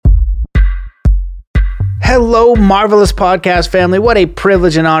Hello, marvelous podcast family. What a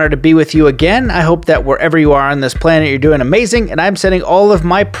privilege and honor to be with you again. I hope that wherever you are on this planet, you're doing amazing, and I'm sending all of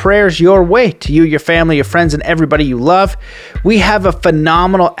my prayers your way to you, your family, your friends, and everybody you love. We have a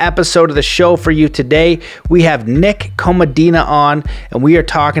phenomenal episode of the show for you today. We have Nick Komodina on, and we are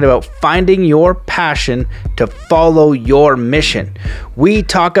talking about finding your passion to follow your mission. We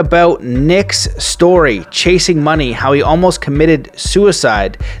talk about Nick's story, chasing money, how he almost committed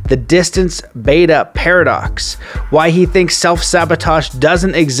suicide, the distance beta paradox, why he thinks self-sabotage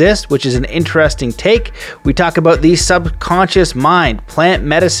doesn't exist, which is an interesting take. We talk about the subconscious mind, plant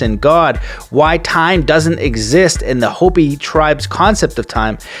medicine, God, why time doesn't exist, and the Hopi tribe's concept of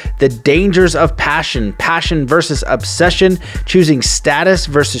time, the dangers of passion, passion versus obsession, choosing status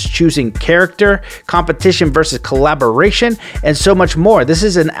versus choosing character, competition versus collaboration, and so much more. This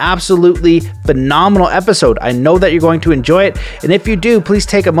is an absolutely phenomenal episode. I know that you're going to enjoy it, and if you do, please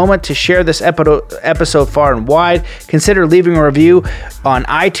take a moment to share this episode far and wide. Consider leaving a review on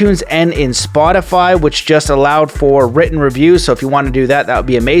iTunes and in Spotify, which just allowed for written reviews. So if you want to do that, that would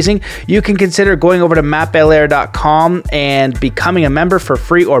be amazing. You can consider going over to mattbelair.com and becoming a member for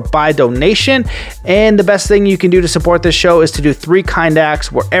free or by donation. And the best thing you can do to support this show is to do 3 kind acts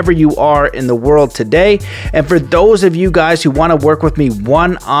wherever you are in the world today. And for those of you guys who want to work with me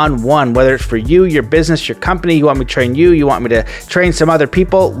one-on-one, whether it's for you, your business, your company, you want me to train you, you want me to train some other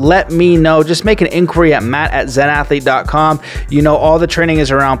people, let me know. Just make an inquiry at matt@zenathlete.com. You know, all the training is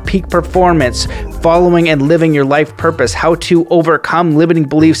around peak performance, following and living your life purpose, how to overcome limiting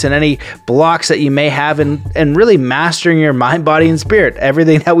beliefs and any blocks that you may have, and really mastering your mind, body, and spirit,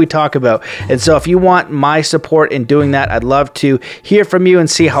 everything that we talk about. And so if you want my support in doing that, I'd love to hear from you and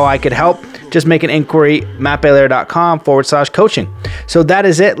see how I could help. Just make an inquiry, mattbelair.com/coaching. So that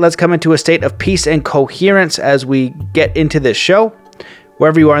is it. Let's come into a state of peace and coherence as we get into this show.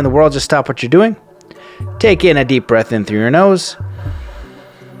 Wherever you are in the world, just stop what you're doing. Take in a deep breath in through your nose.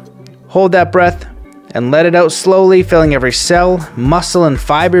 Hold that breath and let it out slowly, filling every cell, muscle, and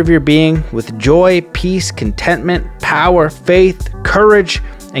fiber of your being with joy, peace, contentment, power, faith, courage,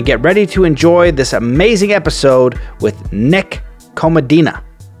 and get ready to enjoy this amazing episode with Nick Komodina.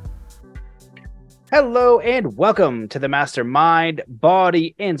 Hello and welcome to the Mastermind,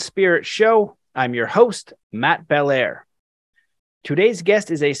 Body, and Spirit Show. I'm your host, Matt Belair. Today's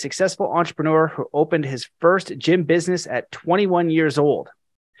guest is a successful entrepreneur who opened his first gym business at 21 years old.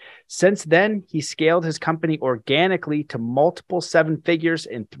 Since then, he scaled his company organically to multiple 7 figures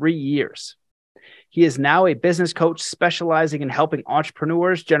in 3 years. He is now a business coach specializing in helping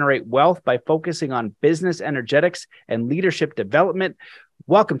entrepreneurs generate wealth by focusing on business energetics and leadership development.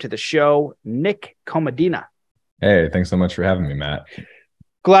 Welcome to the show, Nick Komodina. Hey, thanks so much for having me, Matt.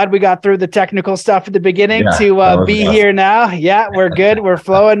 Glad we got through the technical stuff at the beginning to be here now. Yeah, we're good. We're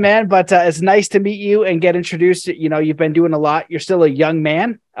flowing, man. But it's nice to meet you and get introduced. You know, you've been doing a lot. You're still a young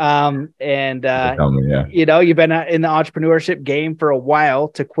man. You know, you've been in the entrepreneurship game for a while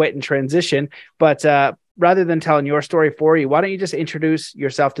to quit and transition. But rather than telling your story for you, why don't you just introduce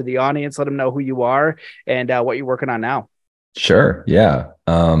yourself to the audience, let them know who you are and what you're working on now? Sure. Yeah.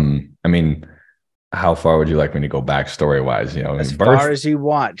 I mean, how far would you like me to go back story wise? You know, as far as you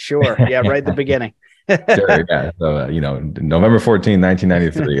want. Sure. Yeah. Right at the beginning. Sure. Yeah. So, November 14,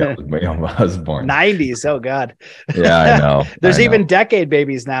 1993, I was born. 90s. Oh God. Yeah, I know. There's even decade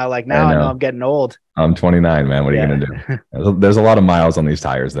babies now. Like now I know I'm getting old. I'm 29, man. What are you going to do? There's a lot of miles on these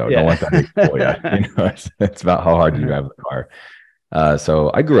tires though. Don't let that be cool yet. It's about how hard you drive the car.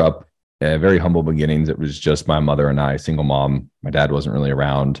 So I grew up very humble beginnings. It was just my mother and I, single mom. My dad wasn't really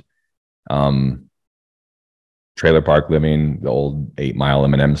around. Trailer park living, the old 8 Mile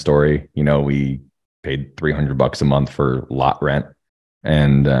M&M story. You know, we paid $300 a month for lot rent.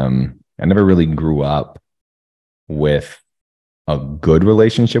 And I never really grew up with a good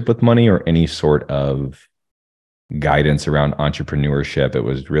relationship with money or any sort of guidance around entrepreneurship. It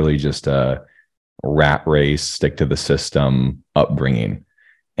was really just a rat race, stick to the system upbringing.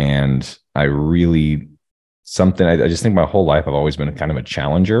 And I just think my whole life I've always been kind of a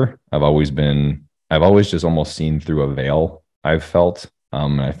challenger. I've always just almost seen through a veil, I've felt.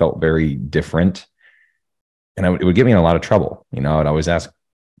 And I felt very different. And it would get me in a lot of trouble. You know, I'd always ask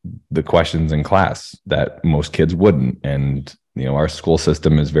the questions in class that most kids wouldn't. And, our school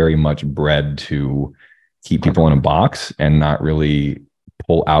system is very much bred to keep people in a box and not really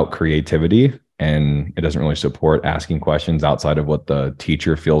pull out creativity. And it doesn't really support asking questions outside of what the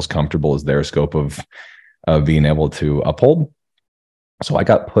teacher feels comfortable is their scope of being able to uphold. So I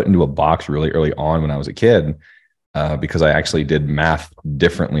got put into a box really early on when I was a kid because I actually did math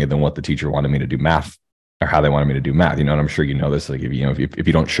differently than what the teacher wanted me to do math or how they wanted me to do math. And I'm sure you know this, like if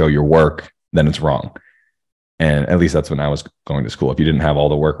you don't show your work, then it's wrong. And at least that's when I was going to school. If you didn't have all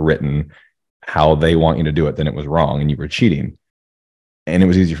the work written how they want you to do it, then it was wrong and you were cheating. And it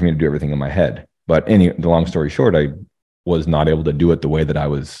was easy for me to do everything in my head. But the long story short, I was not able to do it the way that I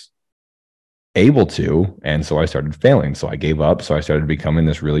was able to. And so I started failing. So I gave up. So I started becoming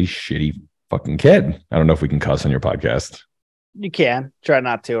this really shitty fucking kid. I don't know if we can cuss on your podcast. You can try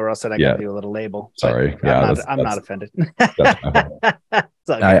not to, or else then I got to do a little label. Sorry. I'm not offended.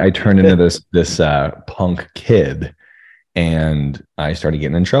 I turned into this punk kid, and I started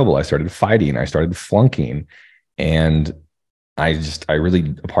getting in trouble. I started fighting. I started flunking, and a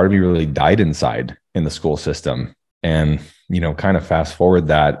part of me really died inside in the school system. And, kind of fast forward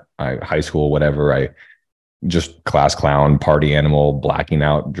that high school, whatever, I just class clown, party animal, blacking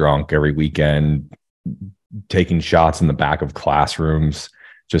out drunk every weekend, taking shots in the back of classrooms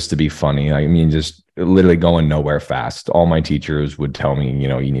just to be funny. I mean, just literally going nowhere fast. All my teachers would tell me,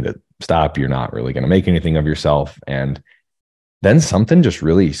 you need to stop. You're not really going to make anything of yourself. And then something just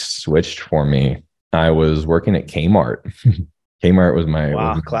really switched for me. I was working at Kmart. Kmart was my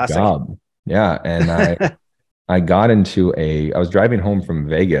job. Yeah. And I was driving home from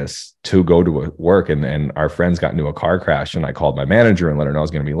Vegas to go to work, and our friends got into a car crash, and I called my manager and let her know I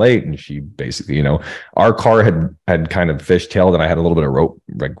was going to be late. And she basically, our car had kind of fishtailed, and I had a little bit of rope,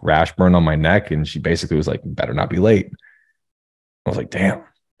 like rash burn on my neck. And she basically was like, better not be late. I was like, damn.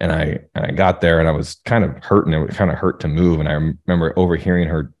 And I got there, and I was kind of hurting. It kind of hurt to move. And I remember overhearing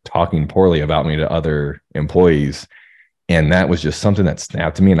her talking poorly about me to other employees. And that was just something that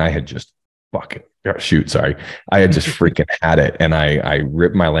snapped to me. And I had just I had just freaking had it. And I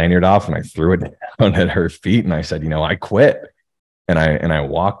ripped my lanyard off and I threw it down at her feet. And I said, I quit. And I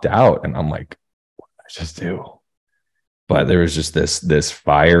walked out, and I'm like, what did I just do? But there was just this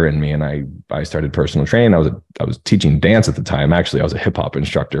fire in me, and I started personal training. I was teaching dance at the time. Actually, I was a hip hop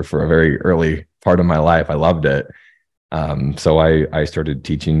instructor for a very early part of my life. I loved it. So I started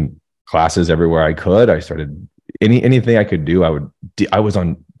teaching classes everywhere I could. I started anything I could do. I was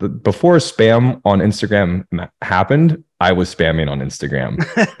on before spam on Instagram happened. I was spamming on Instagram.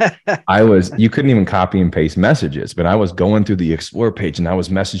 You couldn't even copy and paste messages, but I was going through the explore page, and I was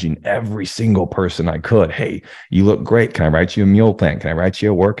messaging every single person I could. Hey, you look great. Can I write you a meal plan? Can I write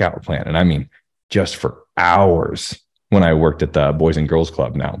you a workout plan? And I mean, just for hours when I worked at the Boys and Girls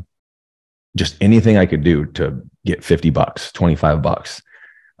Club now, just anything I could do to get $50, $25.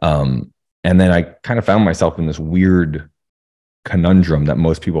 And then I kind of found myself in this weird conundrum that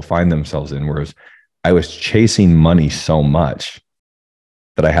most people find themselves in, whereas I was chasing money so much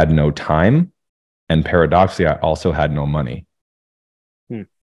that I had no time. And paradoxically, I also had no money.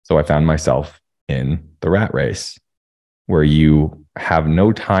 So I found myself in the rat race, where you have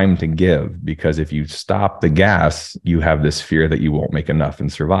no time to give, because if you stop the gas, you have this fear that you won't make enough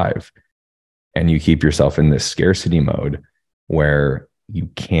and survive. And you keep yourself in this scarcity mode where you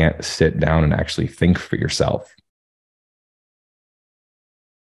can't sit down and actually think for yourself.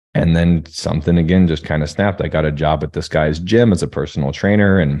 And then something again just kind of snapped. I got a job at this guy's gym as a personal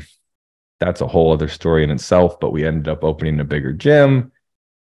trainer, and that's a whole other story in itself, but we ended up opening a bigger gym.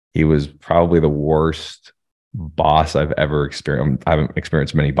 He was probably the worst boss I've ever experienced. I haven't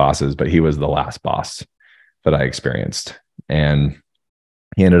experienced many bosses, but he was the last boss that I experienced. And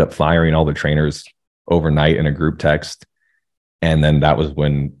he ended up firing all the trainers overnight in a group text. And then that was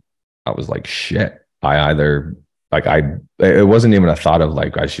when I was like, shit, it wasn't even a thought of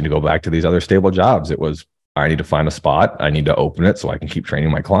like, I should go back to these other stable jobs. It was, I need to find a spot. I need to open it so I can keep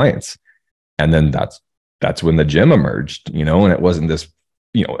training my clients. And then that's when the gym emerged, and it wasn't this,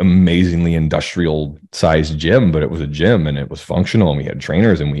 amazingly industrial sized gym, but it was a gym, and it was functional, and we had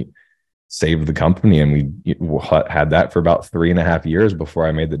trainers, and we saved the company. And we had that for about 3.5 years before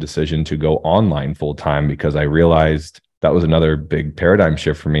I made the decision to go online full time, because I realized that was another big paradigm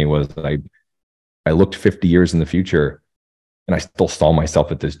shift for me. Was that I looked 50 years in the future, and I still saw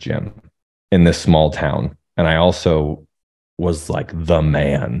myself at this gym in this small town. And I also was like the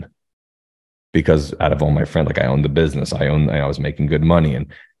man, because out of all my friends, like I owned the business, I was making good money,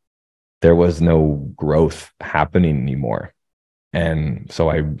 and there was no growth happening anymore. And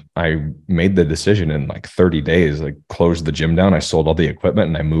so I made the decision in like 30 days, like closed the gym down. I sold all the equipment,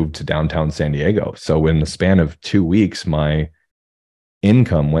 and I moved to downtown San Diego. So in the span of 2 weeks, my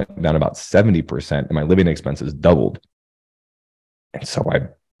income went down about 70%, and my living expenses doubled. And so I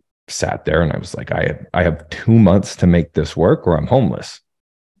sat there and I was like, I have 2 months to make this work, or I'm homeless.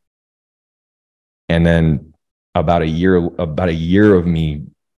 And then about a year of me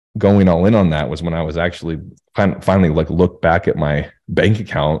going all in on that was when I was actually finally like looked back at my bank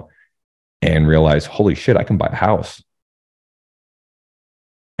account and realized, holy shit, I can buy a house.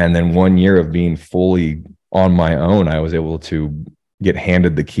 And then 1 year of being fully on my own, I was able to get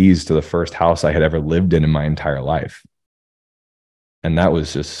handed the keys to the first house I had ever lived in my entire life. And that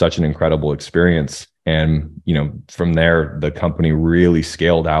was just such an incredible experience. And, from there, the company really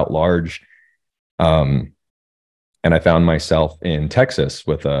scaled out large. Um, and I found myself in Texas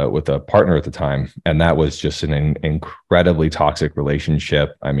with a partner at the time, and that was just an incredibly toxic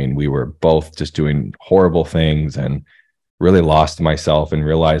relationship. I mean, we were both just doing horrible things, and really lost myself and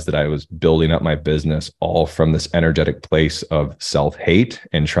realized that I was building up my business all from this energetic place of self-hate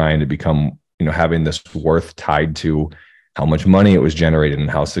and trying to become, having this worth tied to how much money it was generated and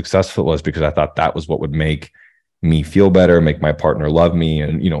how successful it was, because I thought that was what would make me feel better, make my partner love me,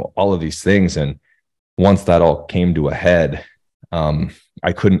 and all of these things. And once that all came to a head,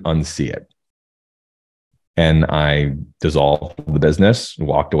 I couldn't unsee it. And I dissolved the business,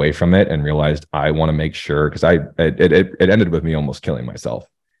 walked away from it, and realized I want to make sure, because it ended with me almost killing myself.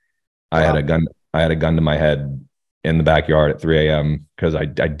 Wow. I had a gun to my head in the backyard at 3 a.m. because I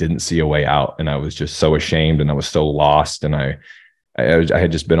didn't see a way out, and I was just so ashamed, and I was so lost, and I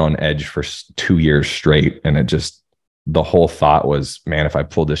had just been on edge for 2 years straight, and the whole thought was, man, if I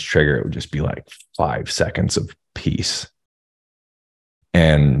pulled this trigger, it would just be like 5 seconds of peace.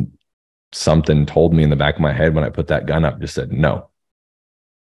 And something told me in the back of my head when I put that gun up, just said no.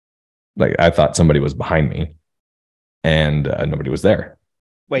 Like, I thought somebody was behind me, and nobody was there.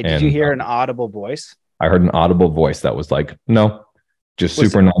 Wait, did you hear an audible voice? I heard an audible voice that was like, no, just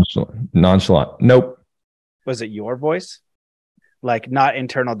super nonchalant. Nope. Was it your voice? Like, not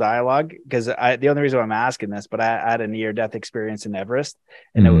internal dialogue? Because the only reason why I'm asking this, but I had a near-death experience in Everest,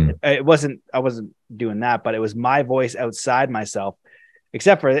 and I wasn't doing that, but it was my voice outside myself.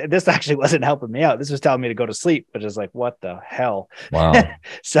 Except for this actually wasn't helping me out. This was telling me to go to sleep, which is like, what the hell? Wow.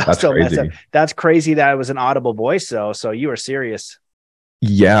 That's crazy. That's crazy that it was an audible voice. So you were serious.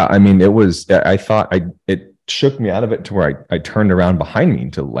 Yeah. I mean, I thought it shook me out of it to where I turned around behind me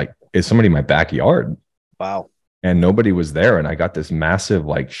to, like, is somebody in my backyard? Wow. And nobody was there. And I got this massive,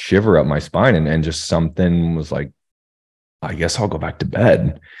 like, shiver up my spine, and just something was like, I guess I'll go back to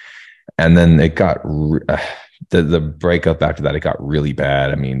bed. And then it got, the breakup after that, it got really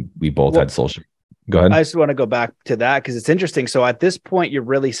bad. I mean, we both had social. Go ahead. I just want to go back to that because it's interesting. So at this point, you're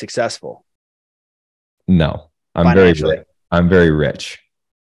really successful. No, I'm very rich.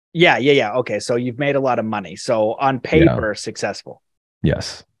 Yeah. Okay. So you've made a lot of money. So on paper, successful.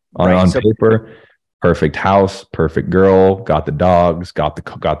 Yes. On paper, perfect house, perfect girl, got the dogs, got the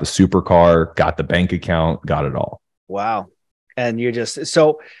supercar, got the bank account, got it all. Wow. And you just,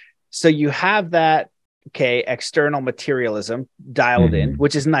 so you have that, okay, external materialism dialed in,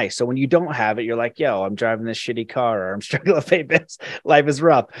 which is nice. So when you don't have it, you're like, yo, I'm driving this shitty car, or I'm struggling to pay bills. Life is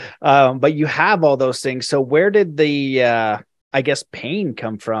rough. But you have all those things. So where did the, I guess, pain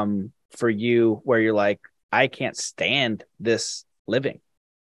come from for you, where you're like, I can't stand this living?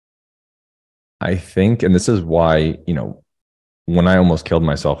 I think, and this is why, when I almost killed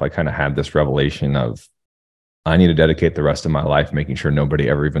myself, I kind of had this revelation of, I need to dedicate the rest of my life making sure nobody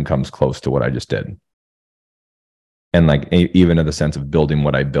ever even comes close to what I just did. And, like, even in the sense of building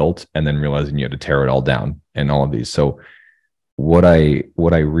what I built, and then realizing you had to tear it all down and all of these. So what I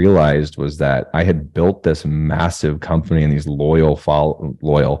realized was that I had built this massive company and these loyal followers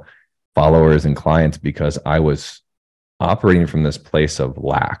and clients because I was operating from this place of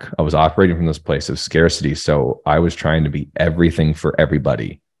lack. I was operating from this place of scarcity. So I was trying to be everything for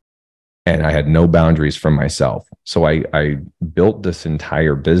everybody, and I had no boundaries for myself. So I built this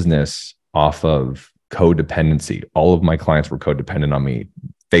entire business off of codependency. All of my clients were codependent on me,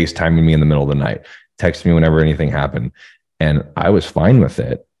 FaceTiming me in the middle of the night, texting me whenever anything happened. And I was fine with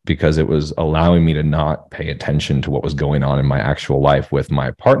it because it was allowing me to not pay attention to what was going on in my actual life with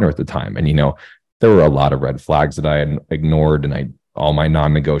my partner at the time. And, there were a lot of red flags that I had ignored, and all my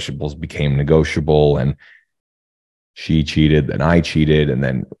non-negotiables became negotiable, and she cheated, and I cheated, and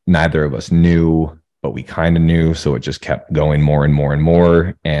then neither of us knew, but we kind of knew. So it just kept going more and more and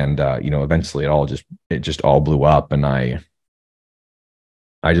more. And, eventually it just all blew up. And I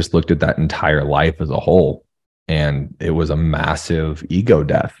just looked at that entire life as a whole, and it was a massive ego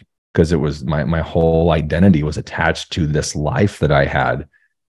death, because it was my whole identity was attached to this life that I had,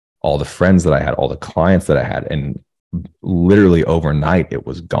 all the friends that I had, all the clients that I had. And literally overnight it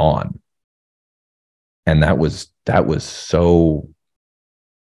was gone. And that was so,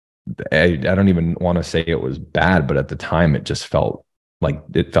 I don't even want to say it was bad, but at the time it just felt like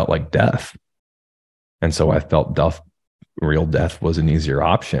death. And so I felt real death was an easier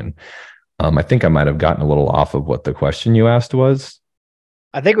option. I think I might have gotten a little off of what the question you asked was.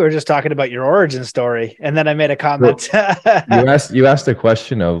 I think we were just talking about your origin story, and then I made a Well, comment. you asked a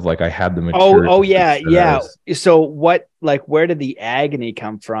question of like I had the Oh, maturity oh that yeah, yeah. says, So what, like, where did the agony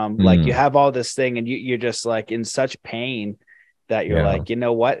come from? Like, you hmm, have all this thing, and you're just like in such pain that you're yeah, like, you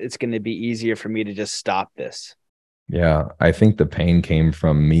know what? It's going to be easier for me to just stop this. yeah. I think the pain came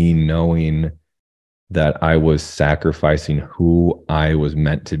from me knowing that I was sacrificing who I was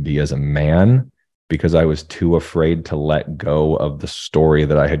meant to be as a man because I was too afraid to let go of the story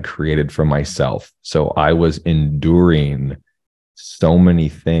that I had created for myself. So I was enduring so many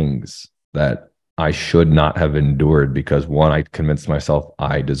things that I should not have endured because one, I convinced myself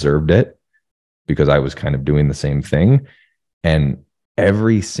I deserved it because I was kind of doing the same thing. And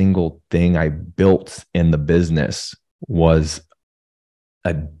every single thing I built in the business was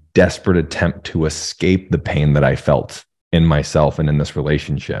a desperate attempt to escape the pain that I felt in myself and in this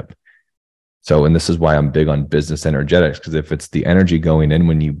relationship. So, and this is why I'm big on business energetics, because if it's the energy going in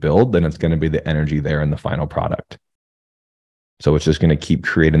when you build, then it's going to be the energy there in the final product. So it's just going to keep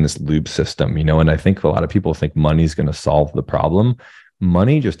creating this loop system, and I think a lot of people think money is going to solve the problem.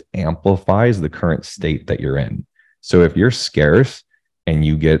 Money just amplifies the current state that you're in. So if you're scarce and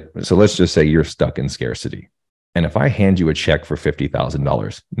so let's just say you're stuck in scarcity. And if I hand you a check for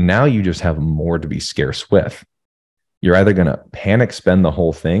 $50,000, now you just have more to be scarce with. You're either going to panic spend the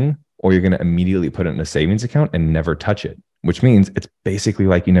whole thing or you're going to immediately put it in a savings account and never touch it, which means it's basically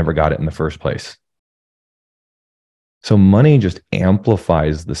like you never got it in the first place. So money just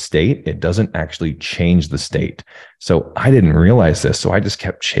amplifies the state. It doesn't actually change the state. So I didn't realize this. So I just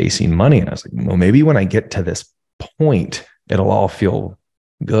kept chasing money. And I was like, well, maybe when I get to this point, it'll all feel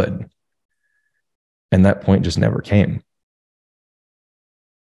good. And that point just never came.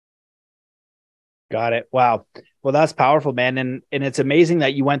 Got it. Wow. Well, that's powerful, man. And it's amazing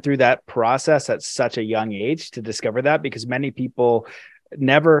that you went through that process at such a young age to discover that, because many people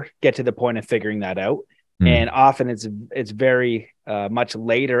never get to the point of figuring that out. And Mm, often it's very much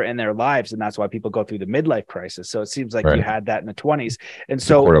later in their lives, and that's why people go through the midlife crisis. So it seems like you right. had that in the 20s, and The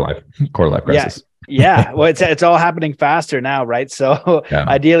so quarter life yeah, crisis. yeah. Well, it's all happening faster now, right? So Yeah.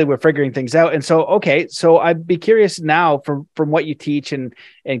 ideally, we're figuring things out. And so, okay, so I'd be curious now from what you teach and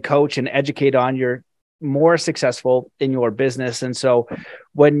coach and educate on, you're more successful in your business. And so,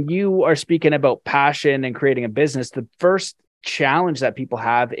 when you are speaking about passion and creating a business, the first challenge that people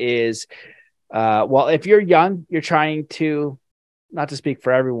have is, well, if you're young, you're trying to, not to speak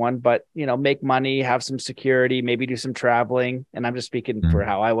for everyone, but make money, have some security, maybe do some traveling. And I'm just speaking for Mm,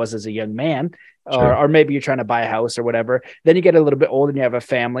 how I was as a young man, sure. or maybe you're trying to buy a house or whatever. Then you get a little bit older and you have a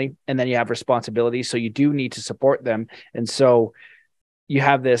family, and then you have responsibilities. So you do need to support them. And so you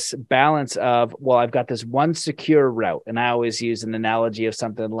have this balance of, well, I've got this one secure route. And I always use an analogy of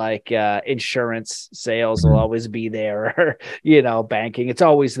something like insurance sales will Mm, always be there, or, banking, it's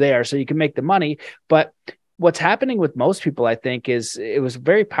always there. So you can make the money. But what's happening with most people, I think, is, it was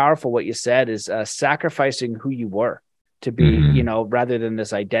very powerful what you said, is sacrificing who you were to be, mhm, rather than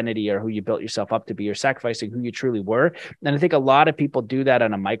this identity or who you built yourself up to be. You're sacrificing who you truly were. And I think a lot of people do that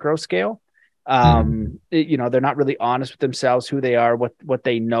on a micro scale. mhm. They're not really honest with themselves, who they are, what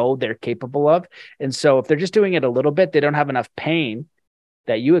they know they're capable of. And so if they're just doing it a little bit, they don't have enough pain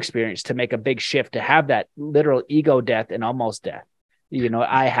that you experience to make a big shift, to have that literal ego death and almost death.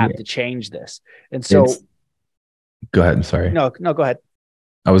 I have Yeah. to change this. And It's, so, go ahead. I'm sorry. no, no, go ahead.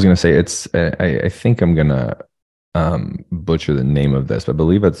 I was going to say I think I'm going to butcher the name of this, but I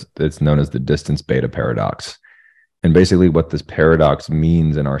believe it's known as the distance beta paradox. And basically, what this paradox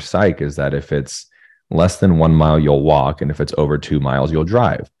means in our psyche is that if it's less than 1 mile, you'll walk, and if it's over 2 miles, you'll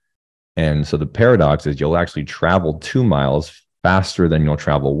drive. And so the paradox is you'll actually travel 2 miles faster than you'll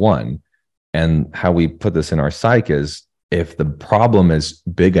travel one. And how we put this in our psyche is if the problem is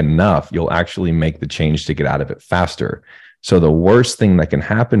big enough, you'll actually make the change to get out of it faster. So the worst thing that can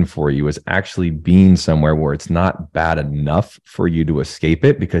happen for you is actually being somewhere where it's not bad enough for you to escape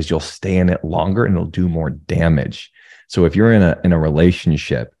it, because you'll stay in it longer and it'll do more damage. So if you're in a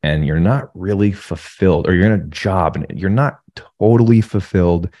relationship and you're not really fulfilled, or you're in a job and you're not totally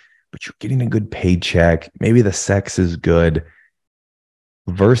fulfilled, but you're getting a good paycheck, maybe the sex is good,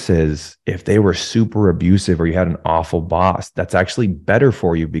 versus if they were super abusive or you had an awful boss, that's actually better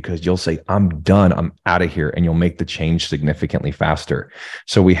for you because you'll say, I'm done, I'm out of here, and you'll make the change significantly faster.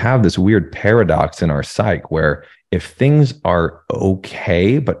 So we have this weird paradox in our psyche where if things are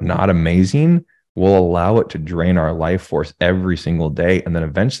okay but not amazing, we'll allow it to drain our life force every single day, and then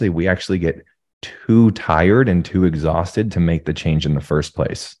eventually we actually get too tired and too exhausted to make the change in the first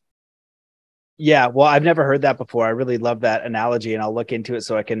place. Yeah, well, I've never heard that before. I really love that analogy, and I'll look into it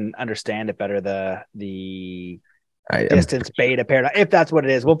so I can understand it better. The I am distance, beta, paradigm, if that's what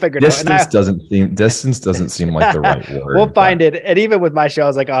it is. We'll figure it out. distance doesn't seem like the right word. We'll find it. And even with my show, I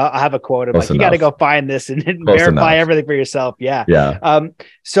was like, I have a quote. I'm like, you got to go find this and verify everything for yourself. Yeah. Yeah.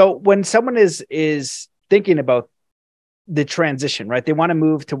 So when someone is thinking about the transition, right, they want to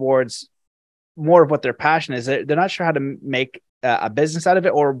move towards more of what their passion is. They're not sure how to make a business out of it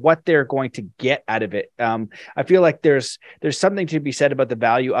or what they're going to get out of it. I feel like there's something to be said about the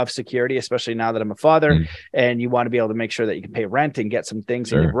value of security, especially now that I'm a father and you want to be able to make sure that you can pay rent and get some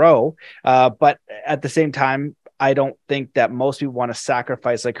things in a row. But at the same time, I don't think that most people want to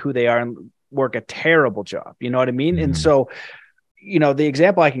sacrifice like who they are and work a terrible job. You know what I mean? And so, the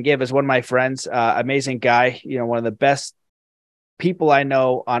example I can give is one of my friends, amazing guy, one of the best people I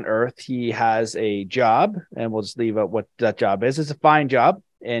know on earth. He has a job, and we'll just leave out what that job is. It's a fine job,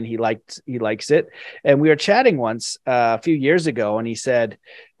 and he likes it. And we were chatting once a few years ago, and I said,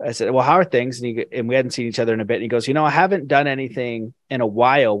 well, how are things? And we hadn't seen each other in a bit. And he goes, I haven't done anything in a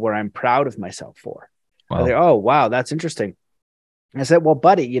while where I'm proud of myself for. Wow. I was like, oh, wow, that's interesting. I said, well,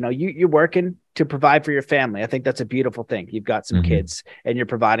 buddy, you're working to provide for your family. I think that's a beautiful thing. You've got some kids and you're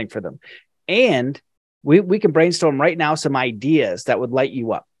providing for them. And we can brainstorm right now some ideas that would light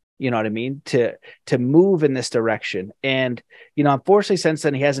you up, you know what I mean, to move in this direction. And, unfortunately, since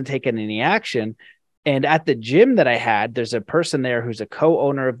then, he hasn't taken any action. And at the gym that I had, there's a person there who's a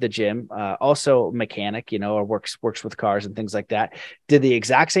co-owner of the gym, also a mechanic, or works with cars and things like that. Did the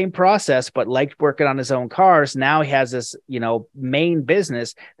exact same process, but liked working on his own cars. Now he has this, main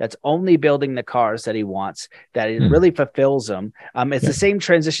business that's only building the cars that he wants, that it really fulfills him. It's the same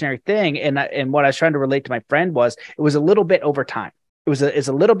transitionary thing. And what I was trying to relate to my friend was, it was a little bit over time. It's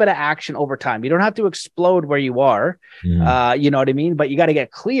a little bit of action over time. You don't have to explode where you are, you know what I mean? But you got to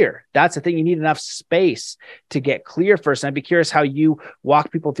get clear. That's the thing. You need enough space to get clear first. And I'd be curious how you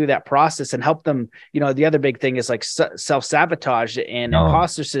walk people through that process and help them. The other big thing is like self-sabotage and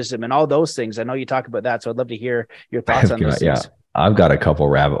imposter system and all those things. I know you talk about that. So I'd love to hear your thoughts on those things. I've got a couple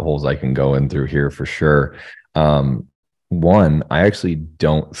rabbit holes I can go in through here for sure. One, I actually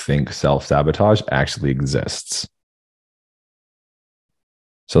don't think self-sabotage actually exists.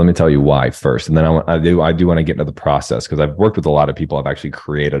 So let me tell you why first. And then I do want to get into the process, because I've worked with a lot of people. I've actually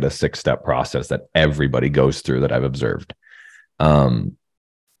created a 6-step process that everybody goes through that I've observed. But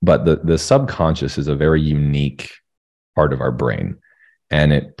the subconscious is a very unique part of our brain,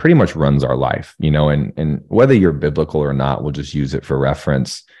 and it pretty much runs our life, and whether you're biblical or not, we'll just use it for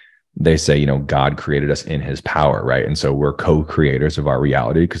reference. They say, God created us in his power, right? And so we're co-creators of our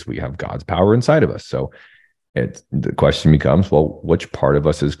reality because we have God's power inside of us. So the question becomes, well, which part of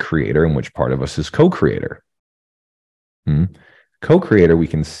us is creator and which part of us is co-creator? Co-creator, we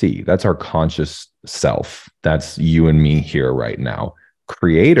can see. That's our conscious self. That's you and me here right now.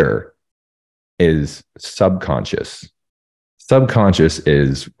 Creator is subconscious. Subconscious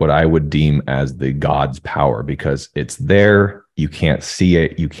is what I would deem as the God's power, because it's there. You can't see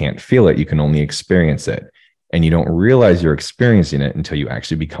it. You can't feel it. You can only experience it. And you don't realize you're experiencing it until you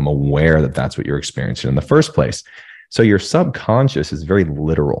actually become aware that that's what you're experiencing in the first place. So your subconscious is very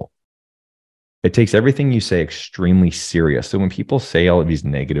literal. It takes everything you say extremely serious. So when people say all of these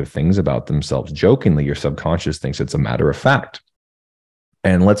negative things about themselves jokingly, your subconscious thinks it's a matter of fact.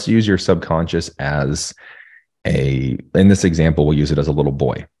 And let's use your subconscious as in this example, we'll use it as a little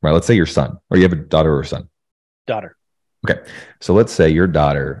boy, right? Let's say your son, or you have a daughter or a son. Daughter. Okay. So let's say your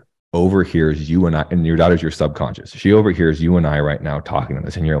daughter overhears you and I, and your daughter's your subconscious. She overhears you and I right now talking on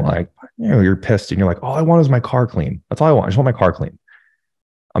this, and you're like, you're pissed, and you're like, all I want is my car clean. That's all I want. I just want my car clean.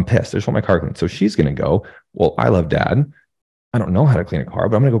 I'm pissed. I just want my car clean. So she's going to go, well, I love dad. I don't know how to clean a car,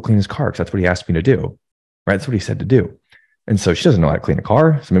 but I'm going to go clean his car because that's what he asked me to do. Right? That's what he said to do. And so she doesn't know how to clean a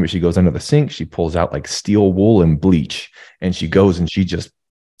car. So maybe she goes under the sink. She pulls out like steel wool and bleach, and she goes and she just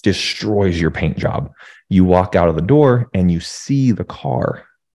destroys your paint job. You walk out of the door and you see the car.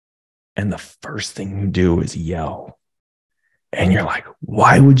 And the first thing you do is yell. And you're like,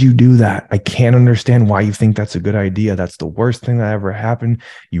 why would you do that? I can't understand why you think that's a good idea. That's the worst thing that ever happened.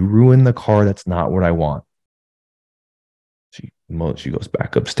 You ruined the car. That's not what I want. She goes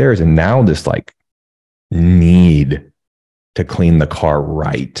back upstairs, and now this like need to clean the car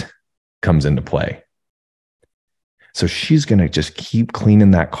right comes into play. So she's going to just keep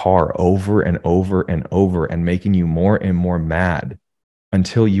cleaning that car over and over and over and making you more and more mad,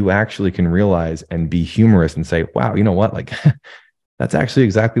 until you actually can realize and be humorous and say, wow, you know what? Like, that's actually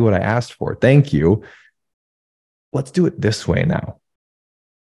exactly what I asked for. Thank you. Let's do it this way now.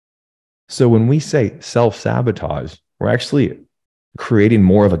 So when we say self-sabotage, we're actually creating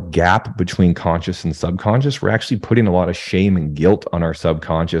more of a gap between conscious and subconscious. We're actually putting a lot of shame and guilt on our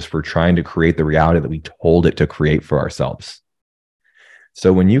subconscious for trying to create the reality that we told it to create for ourselves.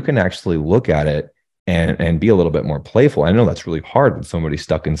 So when you can actually look at it and be a little bit more playful, I know that's really hard when somebody's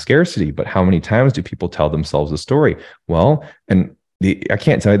stuck in scarcity, but how many times do people tell themselves a story? Well, and I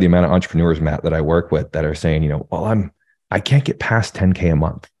can't tell you the amount of entrepreneurs, Matt, that I work with that are saying, well, I can't get past 10K a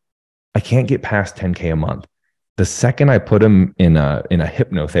month. I can't get past 10K a month. The second I put them in a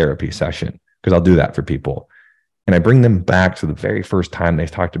hypnotherapy session, because I'll do that for people, and I bring them back to the very first time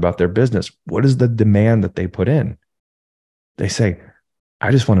they've talked about their business, what is the demand that they put in? They say, I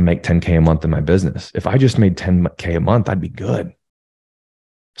just want to make 10K a month in my business. If I just made 10K a month, I'd be good.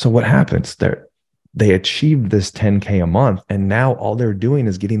 So what happens? They achieved this 10K a month, and now all they're doing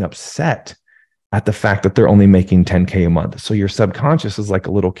is getting upset at the fact that they're only making 10K a month. So your subconscious is like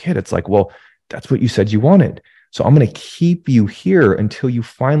a little kid. It's like, well, that's what you said you wanted. So I'm going to keep you here until you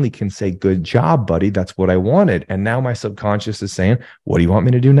finally can say, good job, buddy. That's what I wanted. And now my subconscious is saying, what do you want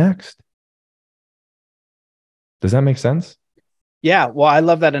me to do next? Does that make sense? Yeah. Well, I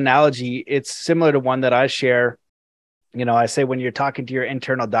love that analogy. It's similar to one that I share. I say when you're talking to your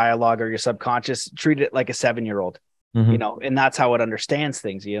internal dialogue or your subconscious, treat it like a 7-year-old. Mm-hmm. And that's how it understands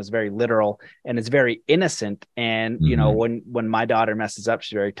things. It's very literal and it's very innocent. And, when my daughter messes up,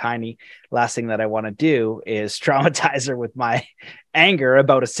 she's very tiny. Last thing that I want to do is traumatize her with my anger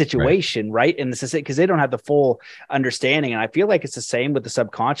about a situation. Right. And this is it, because they don't have the full understanding. And I feel like it's the same with the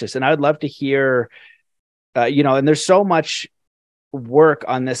subconscious. And I would love to hear, and there's so much work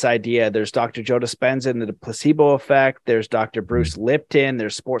on this idea. There's Dr. Joe Dispenza and the placebo effect. There's Dr. Bruce Lipton.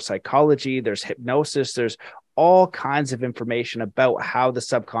 There's sports psychology. There's hypnosis. There's all kinds of information about how the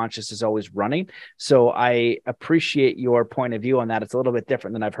subconscious is always running. So I appreciate your point of view on that. It's a little bit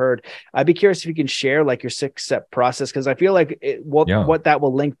different than I've heard. I'd be curious if you can share like your 6-step process, because I feel like what that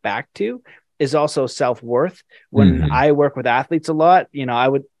will link back to is also self-worth. When I work with athletes a lot, I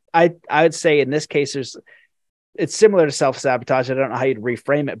would say in this case, it's similar to self-sabotage. I don't know how you'd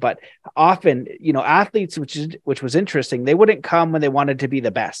reframe it, but often, athletes, which was interesting, they wouldn't come when they wanted to be the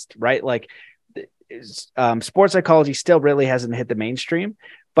best, right? Like sports psychology still really hasn't hit the mainstream,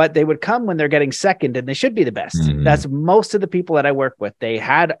 but they would come when they're getting second and they should be the best. That's most of the people that I work with. They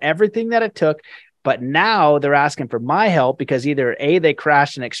had everything that it took, but now they're asking for my help because either A, they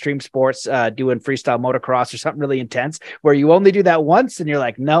crashed in extreme sports, doing freestyle motocross or something really intense where you only do that once and you're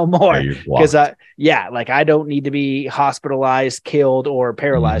like, no more. Because I don't need to be hospitalized, killed, or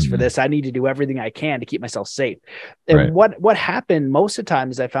paralyzed for this. I need to do everything I can to keep myself safe. And what happened most of the time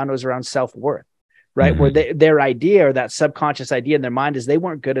is I found it was around self-worth. Right. Where their idea or that subconscious idea in their mind is they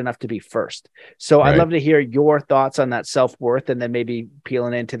weren't good enough to be first. So I'd love to hear your thoughts on that self-worth and then maybe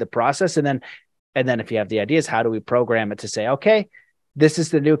peeling into the process. And then if you have the ideas, how do we program it to say, okay, this is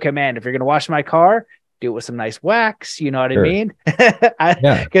the new command. If you're going to wash my car, do it with some nice wax. You know what I mean?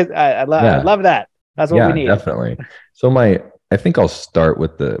 I love that. That's what we need. Definitely. So I think I'll start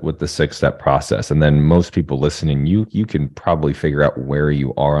with the 6-step process, and then most people listening, you can probably figure out where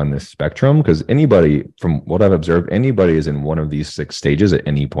you are on this spectrum, because anybody, from what I've observed, anybody is in one of these 6 stages at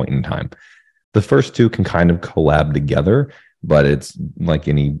any point in time. The first 2 can kind of collab together, but it's like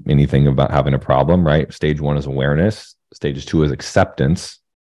anything about having a problem, right? Stage 1 is awareness. Stage 2 is acceptance.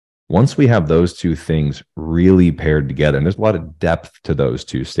 Once we have those 2 things really paired together, and there's a lot of depth to those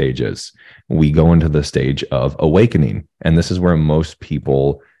 2 stages, we go into the stage of awakening. And this is where most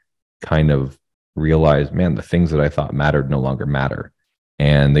people kind of realize, man, the things that I thought mattered no longer matter.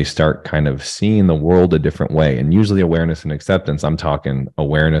 And they start kind of seeing the world a different way. And usually awareness and acceptance, I'm talking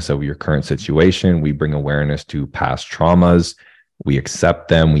awareness of your current situation. We bring awareness to past traumas. We accept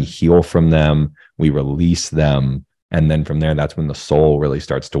them. We heal from them. We release them. And then from there, that's when the soul really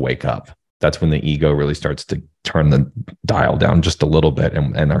starts to wake up. That's when the ego really starts to turn the dial down just a little bit.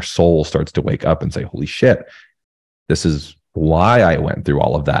 And our soul starts to wake up and say, holy shit, this is why I went through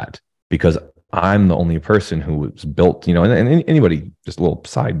all of that. Because I'm the only person who was built, and anybody, just a little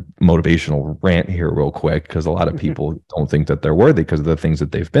side motivational rant here real quick, because a lot of people don't think that they're worthy because of the things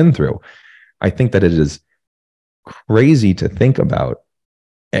that they've been through. I think that it is crazy to think about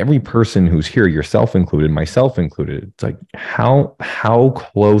every person who's here, yourself included, myself included. It's like how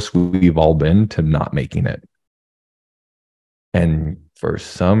close we've all been to not making it. And for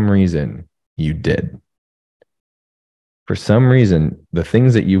some reason, you did. For some reason, the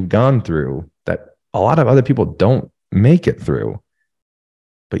things that you've gone through that a lot of other people don't make it through,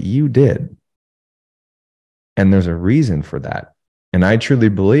 but you did. And there's a reason for that. And I truly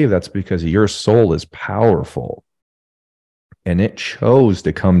believe that's because your soul is powerful. And it chose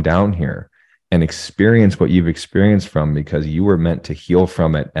to come down here and experience what you've experienced from, because you were meant to heal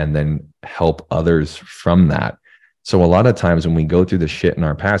from it and then help others from that. So a lot of times when we go through the shit in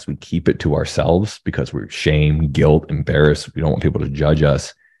our past, we keep it to ourselves because we're shame, guilt, embarrassed. We don't want people to judge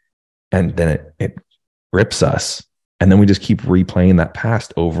us. And then it grips us. And then we just keep replaying that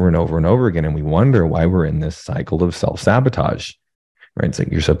past over and over and over again. And we wonder why we're in this cycle of self-sabotage, right? It's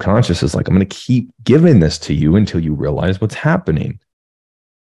like your subconscious is like, I'm going to keep giving this to you until you realize what's happening.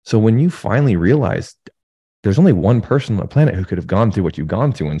 So when you finally realize there's only one person on the planet who could have gone through what you've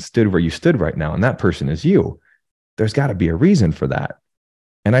gone through and stood where you stood right now, and that person is you, there's got to be a reason for that.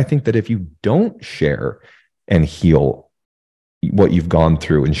 And I think that if you don't share and heal what you've gone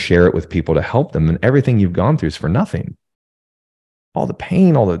through and share it with people to help them, then everything you've gone through is for nothing. All the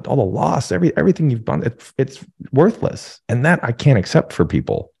pain, all the loss, everything you've gone, it's worthless. And that I can't accept for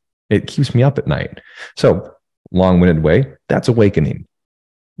people. It keeps me up at night. So long-winded way, that's awakening.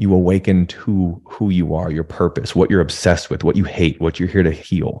 You awaken to who you are, your purpose, what you're obsessed with, what you hate, what you're here to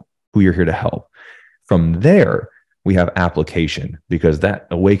heal, who you're here to help. From there, we have application, because that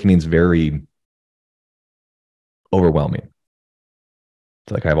awakening is very overwhelming.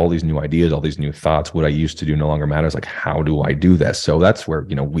 It's like I have all these new ideas, all these new thoughts. What I used to do no longer matters. Like, how do I do this? So that's where,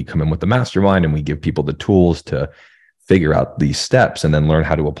 we come in with the mastermind and we give people the tools to figure out these steps and then learn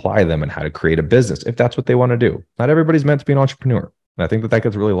how to apply them and how to create a business if that's what they want to do. Not everybody's meant to be an entrepreneur. And I think that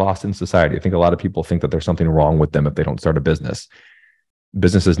gets really lost in society. I think a lot of people think that there's something wrong with them if they don't start a business.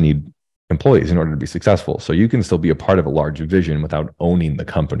 Businesses need employees in order to be successful. So you can still be a part of a large vision without owning the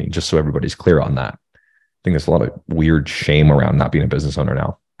company, just so everybody's clear on that. I think there's a lot of weird shame around not being a business owner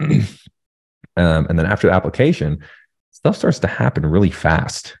now. And then after the application, stuff starts to happen really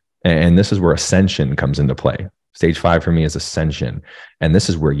fast. And this is where ascension comes into play. Stage 5 for me is ascension. And this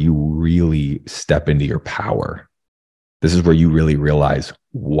is where you really step into your power. This is where you really realize,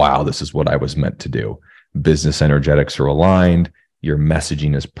 wow, this is what I was meant to do. Business energetics are aligned. Your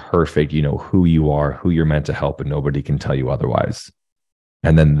messaging is perfect. You know who you are, who you're meant to help, and nobody can tell you otherwise.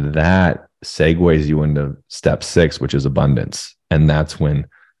 And then that segues you into step 6, which is abundance. And that's when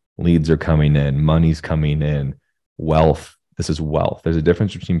leads are coming in, money's coming in, wealth. This is wealth. There's a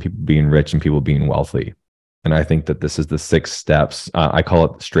difference between people being rich and people being wealthy. And I think that this is the 6 steps. I call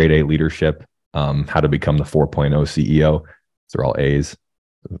it straight A leadership. How to become the 4.0 CEO. They're all A's,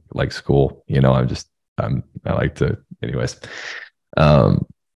 like school. I like to, anyways.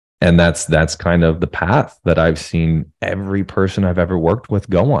 And that's kind of the path that I've seen every person I've ever worked with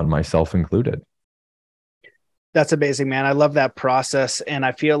go on, myself included. That's amazing, man. I love that process. And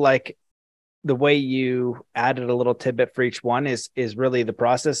I feel like the way you added a little tidbit for each one is really the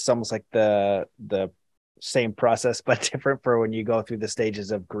process. It's almost like the same process, but different for when you go through the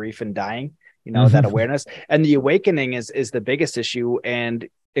stages of grief and dying, that awareness. And the awakening is the biggest issue. And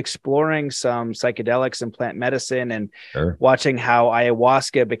exploring some psychedelics and plant medicine and watching how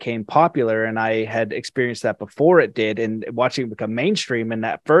ayahuasca became popular. And I had experienced that before it did, and watching it become mainstream. And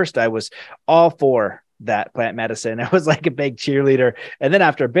at first I was all for that plant medicine. I was like a big cheerleader. And then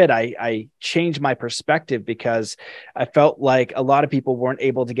after a bit, I changed my perspective, because I felt like a lot of people weren't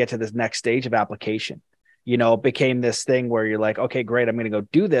able to get to this next stage of application. It became this thing where you're like, okay, great, I'm going to go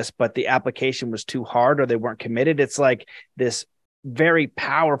do this, but the application was too hard, or they weren't committed. It's like this very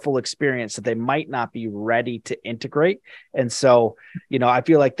powerful experience that they might not be ready to integrate. And so, I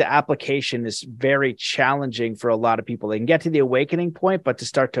feel like the application is very challenging for a lot of people. They can get to the awakening point, but to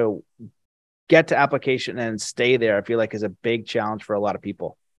start to get to application and stay there, I feel like is a big challenge for a lot of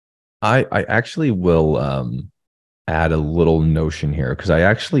people. I actually will add a little notion here, because I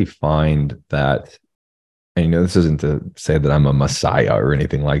actually find that, and this isn't to say that I'm a messiah or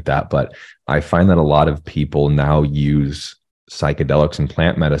anything like that, but I find that a lot of people now use psychedelics and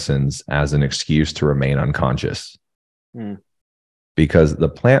plant medicines as an excuse to remain unconscious. Because the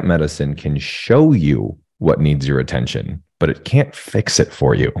plant medicine can show you what needs your attention, but it can't fix it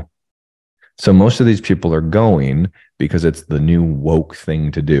for you. So most of these people are going because it's the new woke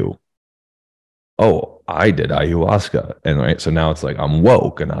thing to do. Oh, I did ayahuasca. And right. So now it's like, I'm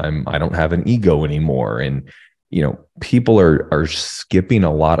woke and I don't have an ego anymore. And, people are skipping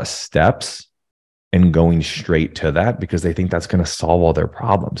a lot of steps and going straight to that because they think that's going to solve all their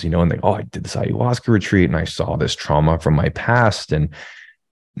problems, and they, I did this ayahuasca retreat and I saw this trauma from my past and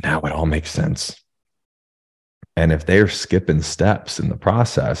now it all makes sense. And if they're skipping steps in the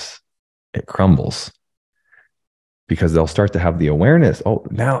process, it crumbles, because they'll start to have the awareness. Oh,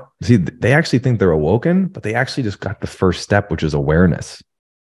 now see, they actually think they're awoken, but they actually just got the first step, which is awareness.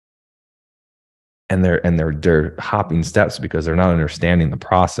 And they're hopping steps because they're not understanding the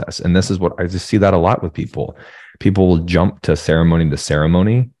process. And this is what I just see that a lot with people. People will jump to ceremony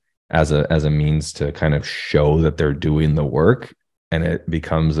as a means to kind of show that they're doing the work, and it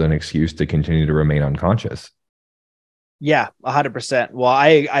becomes an excuse to continue to remain unconscious. Yeah, 100%. Well, I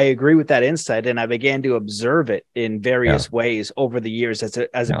agree with that insight, and I began to observe it in Yeah. various ways over the years as it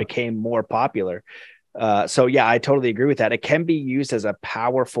Yeah. became more popular. So yeah, I totally agree with that. It can be used as a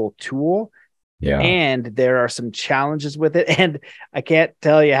powerful tool, Yeah. and there are some challenges with it. And I can't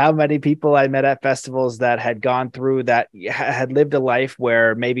tell you how many people I met at festivals that had gone through that, had lived a life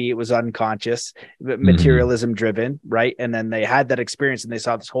where maybe it was unconscious, Mhm. materialism driven, right? And then they had that experience and they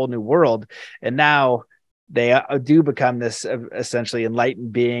saw this whole new world, and now they do become this essentially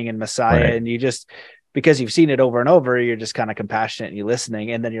enlightened being and Messiah. Right. And you just, because you've seen it over and over, you're just kind of compassionate and you're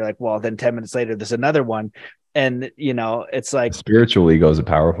listening. And then you're like, well, then 10 minutes later, there's another one. And, it's The like, spiritual ego is a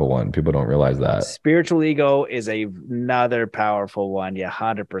powerful one. People don't realize that. spiritual ego is another powerful one. Yeah,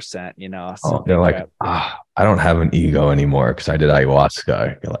 100%. It's a Oh, they're big like, trap. I don't have an ego anymore because I did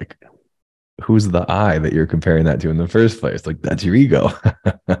ayahuasca. You're like, who's the I that you're comparing that to in the first place? Like, that's your ego.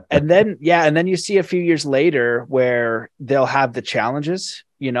 And then, yeah, and then you see a few years later where they'll have the challenges,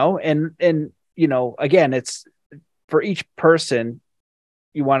 and again, it's for each person.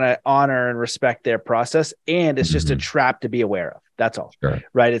 You want to honor and respect their process, and it's just a Mhm. trap to be aware of. That's all. Sure.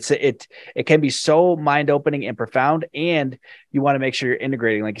 Right? It can be so mind opening and profound, and you want to make sure you're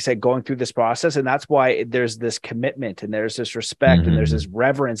integrating, like you said, going through this process. And that's why there's this commitment and there's this respect and there's this Mhm.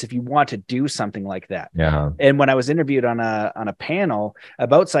 reverence if you want to do something like that. Yeah. And when I was interviewed on a panel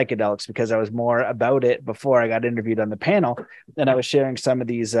about psychedelics, because I was more about it before I got interviewed on the panel, and I was sharing some of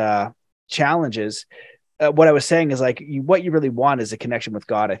these challenges, what I was saying is like, what you really want is a connection with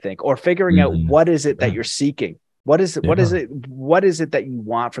God, I think, or figuring out Mhm. what is it that Yeah. you're seeking. What is it? What is Yeah. it? What is it that you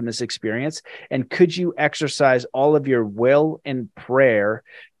want from this experience? And could you exercise all of your will and prayer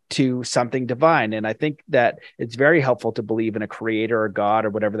to something divine? And I think that it's very helpful to believe in a creator or God or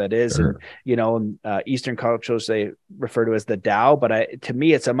whatever that is. And, Sure. Eastern cultures, they refer to as the Tao, but to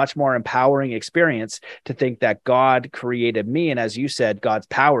me, it's a much more empowering experience to think that God created me. And as you said, God's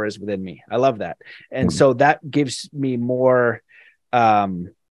power is within me. I love that. And so that gives me more,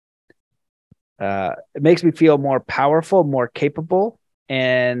 it makes me feel more powerful, more capable,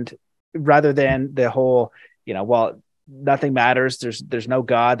 and rather than the whole, well, nothing matters. There's no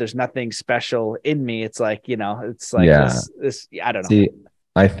God. There's nothing special in me. It's like, it's like Yeah. this. I don't know. See,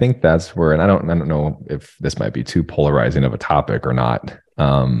 I think that's where, and I don't know if this might be too polarizing of a topic or not,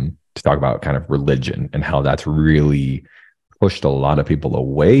 to talk about kind of religion and how that's really pushed a lot of people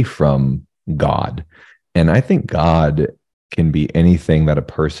away from God. And I think God can be anything that a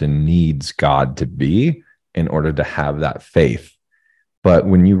person needs God to be in order to have that faith. But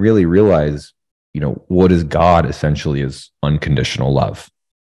when you really realize, what is God essentially is unconditional love.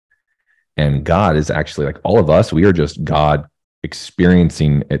 And God is actually like all of us, we are just God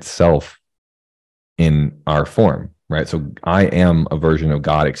experiencing itself in our form, right? So I am a version of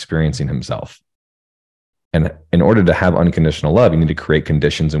God experiencing himself. And in order to have unconditional love, you need to create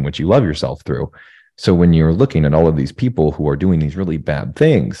conditions in which you love yourself through. So when you're looking at all of these people who are doing these really bad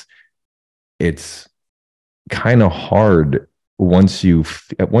things, it's kind of hard once you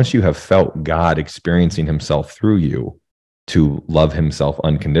have felt God experiencing himself through you to love himself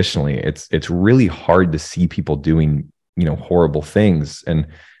unconditionally. It's really hard to see people doing, horrible things. And,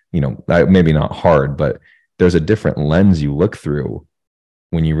 maybe not hard, but there's a different lens you look through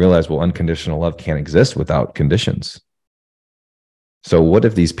when you realize, well, unconditional love can't exist without conditions. So what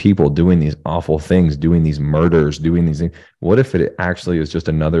if these people doing these awful things, doing these murders, doing these things, what if it actually is just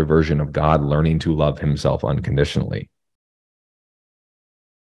another version of God learning to love himself unconditionally?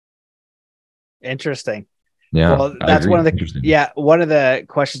 Interesting. Yeah, Well, I that's agree. Interesting. one of the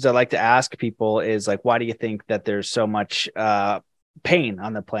questions I like to ask people is like, why do you think that there's so much pain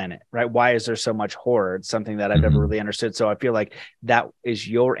on the planet, right? Why is there so much horror? It's something that I've never Mhm. really understood. So I feel like that is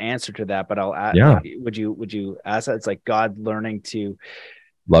your answer to that. But I'll ask, Yeah, would you ask that? It's like God learning to.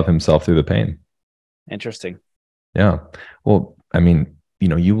 love himself through the pain. Interesting. Yeah. Well, I mean,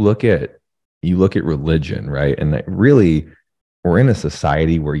 you look at religion, right? And that really we're in a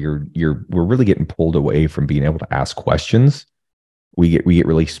society where we're really getting pulled away from being able to ask questions. We get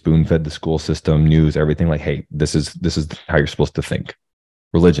really spoon-fed the school system, news, everything like, hey, this is how you're supposed to think.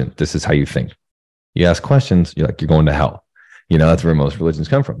 Religion, this is how you think. You ask questions, you're going to hell. That's where most religions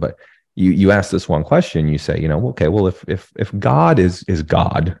come from. But you ask this one question, you say, okay, well, if God is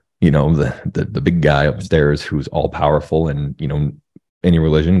God, the big guy upstairs who's all powerful, and any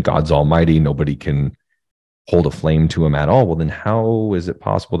religion, God's almighty, nobody can hold a flame to him at all. Well, then how is it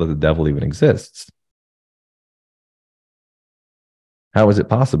possible that the devil even exists? How is it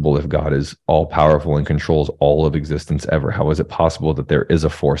possible if God is all powerful and controls all of existence ever? How is it possible that there is a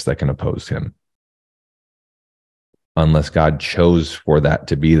force that can oppose him? Unless God chose for that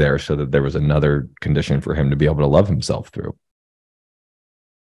to be there so that there was another condition for him to be able to love himself through.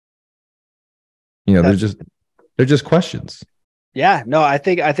 You know, they're just questions. Yeah, no, I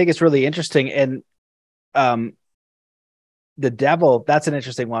think it's really interesting. And um the devil, that's an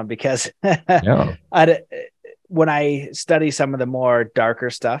interesting one because Yeah. when I study some of the more darker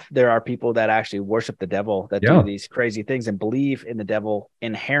stuff, there are people that actually worship the devil, that do Yeah. these crazy things and believe in the devil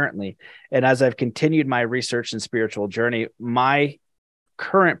inherently. And as I've continued my research and spiritual journey, my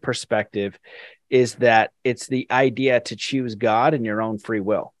current perspective is that it's the idea to choose God in your own free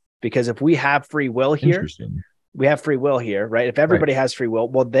will. Because if we have free will here, Interesting. we have free will here, right? If Right. everybody has free will,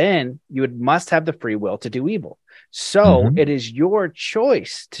 well, then you must have the free will to do evil. So Mm-hmm. it is your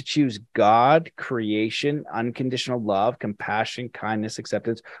choice to choose God, creation, unconditional love, compassion, kindness,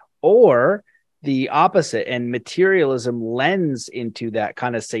 acceptance, or the opposite. And materialism lends into that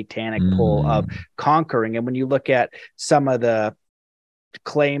kind of satanic pull of Mm. conquering. And when you look at some of the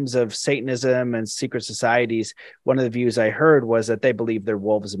claims of Satanism and secret societies, one of the views I heard was that they believe they're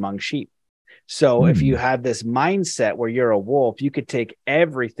wolves among sheep. So if you Mm. have this mindset where you're a wolf, you could take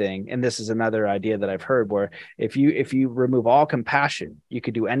everything. And this is another idea that I've heard where if you remove all compassion, you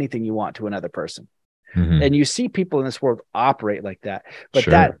could do anything you want to another person. Mm-hmm. And you see people in this world operate like that. But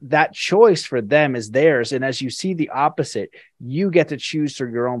that Sure. that choice for them is theirs. And as you see the opposite, you get to choose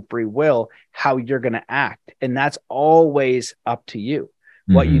through your own free will how you're going to act. And that's always up to you.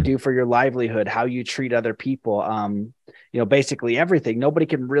 What you Mm-hmm. do for your livelihood, how you treat other people, basically everything. Nobody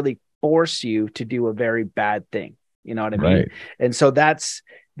can really force you to do a very bad thing. You know what I mean? Right. And so that's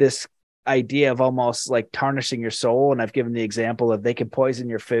this idea of almost like tarnishing your soul. And I've given the example of they can poison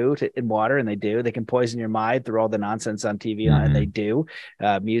your food in water, and they do. They can poison your mind through all the nonsense on TV, and they Mm-hmm.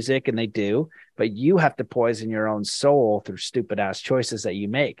 do, music, and they do. But you have to poison your own soul through stupid ass choices that you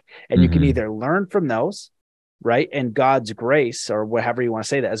make. And you can Mm-hmm. either learn from those, right? And God's grace, or whatever you want to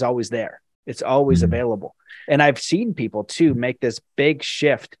say, that is always there. It's always Mm-hmm. available. And I've seen people too make this big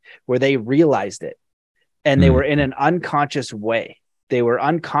shift where they realized it and they were in an unconscious way. They were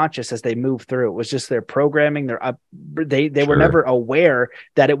unconscious as they moved through. It was just their programming. They were Sure. never aware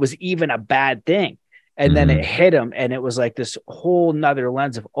that it was even a bad thing. And then it Mm-hmm. hit them, and it was like this whole nother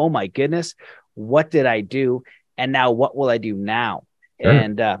lens of, oh my goodness, what did I do? And now what will I do now? Sure.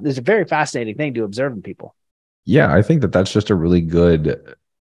 And it's a very fascinating thing to observe in people. Yeah, I think that that's just a really good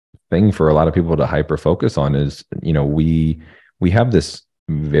thing for a lot of people to hyper focus on is, you know, we have this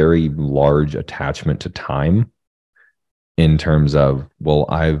very large attachment to time in terms of, well,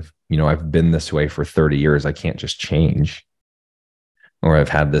 I've been this way for 30 years. I can't just change. Or I've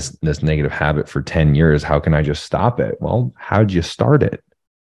had this negative habit for 10 years. How can I just stop it? Well, how'd you start it?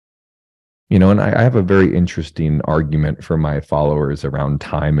 You know, and I have a very interesting argument for my followers around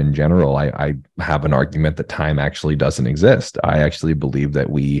time in general. I have an argument that time actually doesn't exist. I actually believe that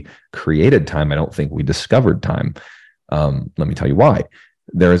we created time. I don't think we discovered time. Let me tell you why.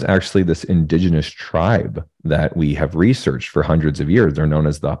 There is actually this indigenous tribe that we have researched for hundreds of years. They're known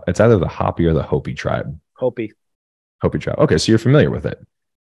as it's either the Hopi or the Hopi tribe. Hopi. Hopi tribe. Okay, so you're familiar with it.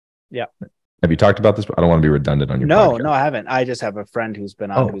 Yeah. Have you talked about this? I don't want to be redundant on your No, podcast. no, I haven't. I just have a friend who's been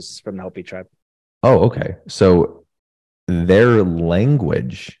on Oh, who's from the Hopi tribe. oh, okay. So their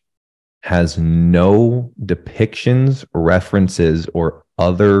language has no depictions, references, or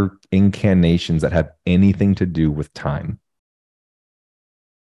other incarnations that have anything to do with time.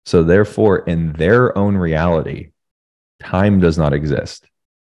 So therefore, in their own reality, time does not exist.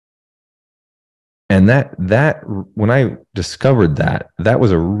 And that when I discovered that, that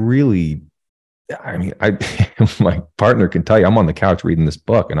was a really, I mean, my partner can tell you, I'm on the couch reading this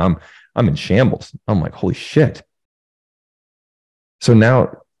book and I'm in shambles. I'm like, holy shit. So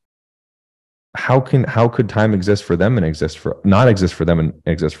now how could time exist for them and not exist for them and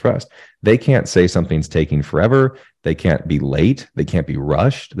exist for us? They can't say something's taking forever. They can't be late. They can't be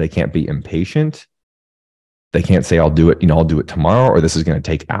rushed. They can't be impatient. They can't say, I'll do it tomorrow, or this is going to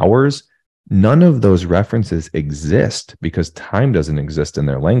take hours. None of those references exist because time doesn't exist in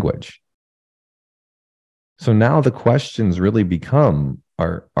their language. So now the questions really become,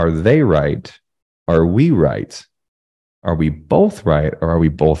 are they right? Are we right? Are we both right? Or are we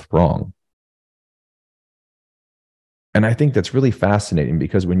both wrong? And I think that's really fascinating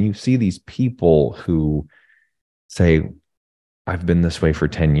because when you see these people who say, I've been this way for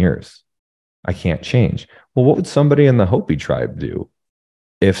 10 years, I can't change. Well, what would somebody in the Hopi tribe do?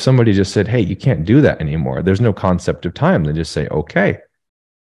 If somebody just said, hey, you can't do that anymore, there's no concept of time. They just say, okay,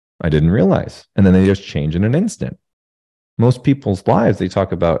 I didn't realize. And then they just change in an instant. Most people's lives, they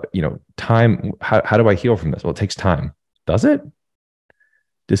talk about, time. How do I heal from this? Well, it takes time. Does it?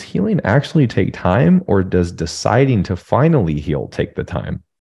 Does healing actually take time, or does deciding to finally heal take the time?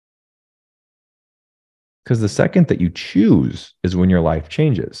 Because the second that you choose is when your life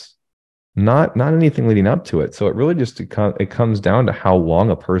changes, not anything leading up to it. So it really just it comes down to how long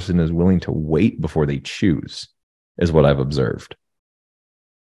a person is willing to wait before they choose, is what I've observed.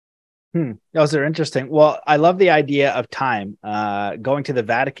 Those are interesting. Well, I love the idea of time. Going to the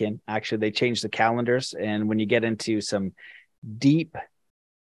Vatican, actually, they changed the calendars. And when you get into some deep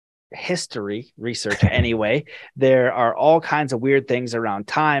history research anyway, there are all kinds of weird things around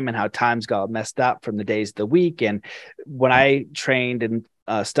time and how times got messed up from the days of the week. And when I trained and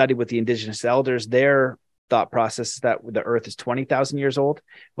studied with the indigenous elders, their thought process is that the earth is 20,000 years old.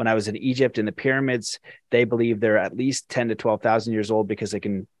 When I was in Egypt in the pyramids, they believe they're at least 10 to 12,000 years old because they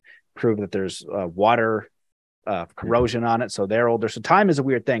can prove that there's water corrosion on it. So they're older. So time is a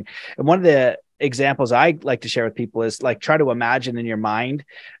weird thing. And one of the examples I like to share with people is like, try to imagine in your mind,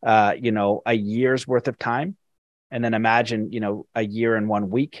 a year's worth of time, and then imagine, a year and 1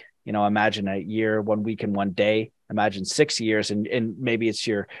 week, imagine a year, 1 week and 1 day, imagine 6 years. And maybe it's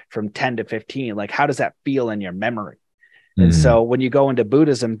from 10 to 15. Like, how does that feel in your memory? And so when you go into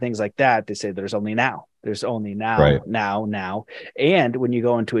Buddhism, things like that, they say there's only now. There's only now, right. now. And when you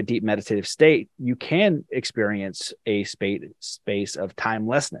go into a deep meditative state, you can experience a space of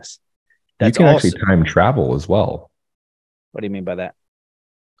timelessness. You can actually time travel as well. What do you mean by that?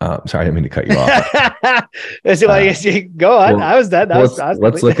 Sorry, I didn't mean to cut you off. Go on. Well,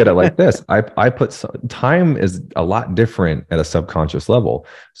 let's look at it like this. I put time is a lot different at a subconscious level.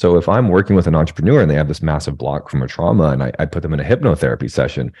 So if I'm working with an entrepreneur and they have this massive block from a trauma, and I put them in a hypnotherapy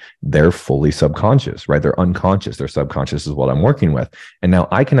session, they're fully subconscious, right? They're unconscious. Their subconscious is what I'm working with. And now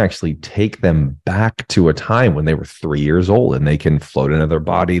I can actually take them back to a time when they were 3 years old, and they can float into their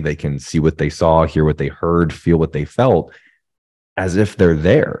body. They can see what they saw, hear what they heard, feel what they felt, as if they're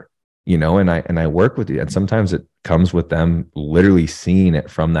there, and I work with you. And sometimes it comes with them literally seeing it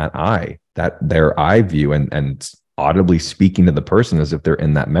from that their eye view, and audibly speaking to the person as if they're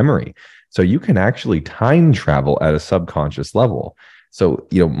in that memory. So you can actually time travel at a subconscious level. So,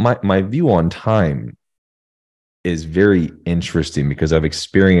 my view on time is very interesting because I've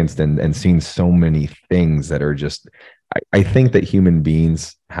experienced and seen so many things that are just, I think that human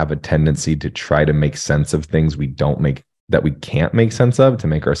beings have a tendency to try to make sense of things that we can't make sense of, to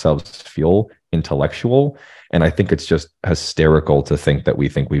make ourselves feel intellectual. And I think it's just hysterical to think that we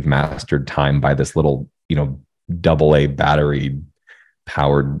think we've mastered time by this little, AA battery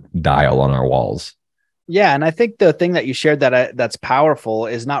powered dial on our walls. Yeah. And I think the thing that you shared that's powerful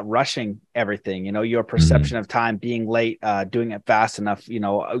is not rushing everything, your perception of time, being late, doing it fast enough,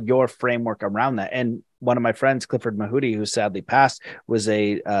 your framework around that. And one of my friends, Clifford Mahudi, who sadly passed, was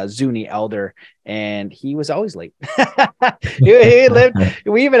a Zuni elder, and he was always late. he lived.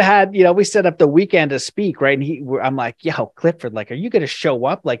 We even had, we set up the weekend to speak, right? And I'm like, yo, Clifford, like, are you going to show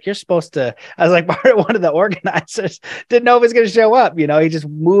up? Like, you're supposed to. I was like, one of the organizers didn't know if he was going to show up. He just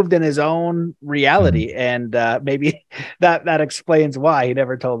moved in his own reality, and maybe that explains why he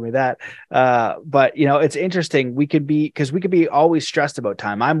never told me that. But it's interesting. We could be always stressed about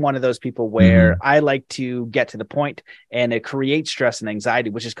time. I'm one of those people where I like to get to the point, and it creates stress and anxiety,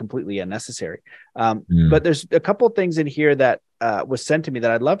 which is completely unnecessary. But there's a couple of things in here that was sent to me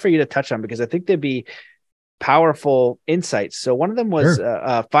that I'd love for you to touch on, because I think they'd be powerful insights. So one of them was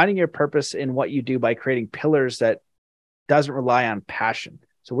finding your purpose in what you do by creating pillars that doesn't rely on passion.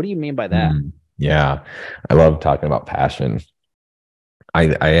 So what do you mean by that? Yeah, I love talking about passion.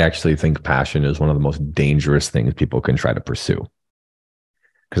 I actually think passion is one of the most dangerous things people can try to pursue,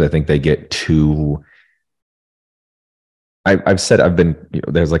 because I think they get too. I've been,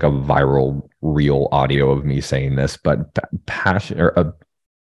 there's like a viral reel audio of me saying this, but passion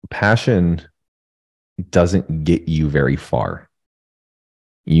doesn't get you very far.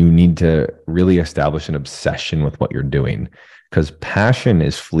 You need to really establish an obsession with what you're doing, because passion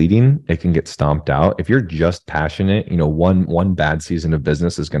is fleeting. It can get stomped out. If you're just passionate, one bad season of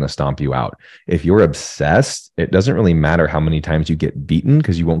business is going to stomp you out. If you're obsessed, it doesn't really matter how many times you get beaten,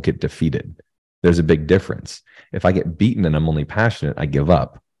 because you won't get defeated. There's a big difference. If I get beaten and I'm only passionate, I give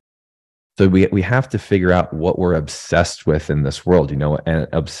up. So we have to figure out what we're obsessed with in this world, and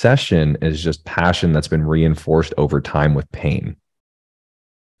obsession is just passion that's been reinforced over time with pain.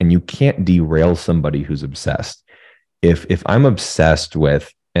 And you can't derail somebody who's obsessed. If I'm obsessed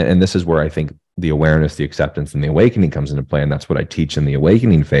with, and this is where I think the awareness, the acceptance, and the awakening comes into play. And that's what I teach in the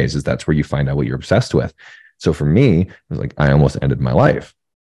awakening phase, is that's where you find out what you're obsessed with. So for me, it was like, I almost ended my life.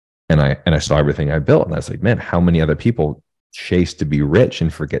 And I saw everything I built, and I was like, man, how many other people chase to be rich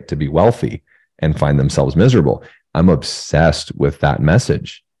and forget to be wealthy and find themselves miserable? I'm obsessed with that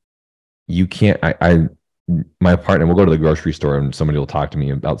message. You can't, my partner will go to the grocery store and somebody will talk to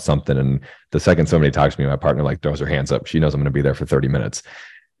me about something. And the second somebody talks to me, my partner like throws her hands up. She knows I'm going to be there for 30 minutes,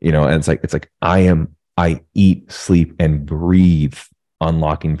 and it's like, I eat, sleep, and breathe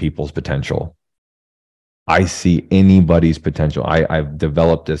unlocking people's potential. I see anybody's potential. I've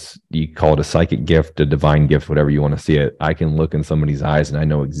developed this, you call it a psychic gift, a divine gift, whatever you want to see it. I can look in somebody's eyes and I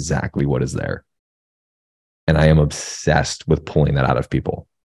know exactly what is there. And I am obsessed with pulling that out of people.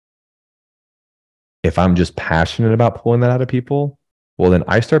 If I'm just passionate about pulling that out of people, well, then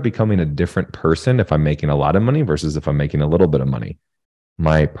I start becoming a different person if I'm making a lot of money versus if I'm making a little bit of money.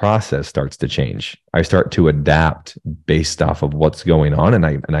 My process starts to change. I start to adapt based off of what's going on, and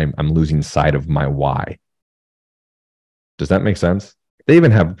I'm losing sight of my why. Does that make sense? They even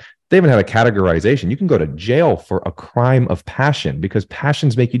have a categorization. You can go to jail for a crime of passion because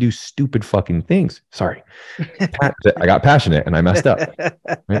passions make you do stupid fucking things. Sorry. I got passionate and I messed up.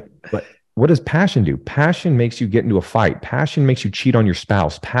 Right? But what does passion do? Passion makes you get into a fight. Passion makes you cheat on your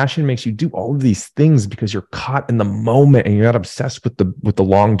spouse. Passion makes you do all of these things because you're caught in the moment and you're not obsessed with the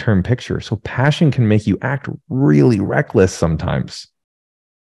long-term picture. So passion can make you act really reckless sometimes.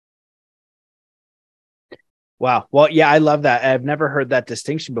 Wow. Well, yeah, I love that. I've never heard that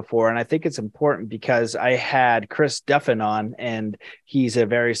distinction before. And I think it's important because I had Chris Duffin on, and he's a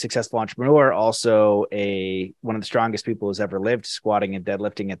very successful entrepreneur, also one of the strongest people who's ever lived, squatting and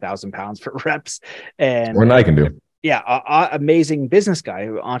deadlifting 1,000 pounds for reps. And more than I can do. Yeah, amazing business guy,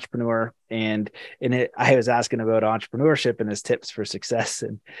 entrepreneur, and I was asking about entrepreneurship and his tips for success,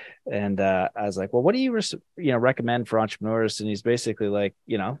 and I was like, well, what do you recommend for entrepreneurs? And he's basically like,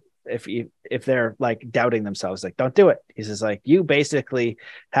 if they're like doubting themselves, like, don't do it. He says, like, you basically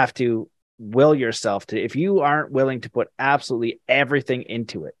have to will yourself to, if you aren't willing to put absolutely everything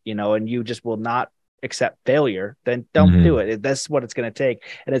into it, and you just will not accept failure, then don't do it. That's what it's going to take.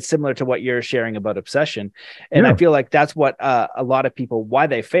 And it's similar to what you're sharing about obsession. And I feel like that's what a lot of people, why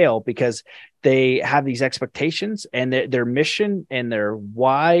they fail, because they have these expectations and their mission and their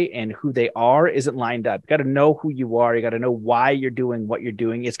why and who they are isn't lined up. You got to know who you are. You got to know why you're doing what you're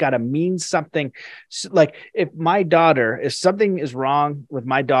doing. It's got to mean something. Like if something is wrong with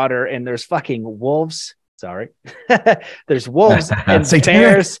my daughter and there's fucking wolves, there's wolves and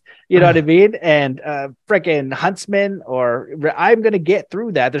bears, you know what I mean? And freaking huntsmen, or I'm going to get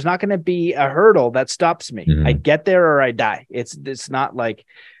through that. There's not going to be a hurdle that stops me. I get there or I die. It's not like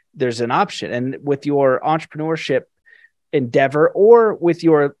there's an option. And with your entrepreneurship endeavor or with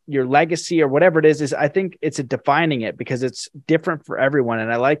your legacy or whatever it is I think it's a defining it because it's different for everyone.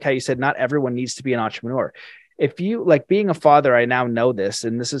 And I like how you said not everyone needs to be an entrepreneur. If you like being a father, I now know this,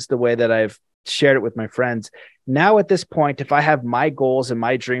 and this is the way that I've shared it with my friends. Now at this point, if I have my goals and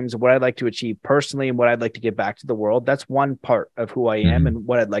my dreams of what I'd like to achieve personally and what I'd like to give back to the world, that's one part of who I am and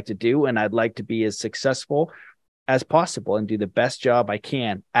what I'd like to do. And I'd like to be as successful as possible and do the best job I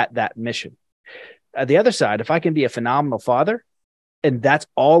can at that mission. At the other side, if I can be a phenomenal father and that's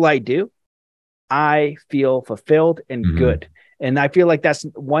all I do, I feel fulfilled and good. And I feel like that's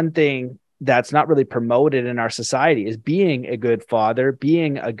one thing that's not really promoted in our society is being a good father,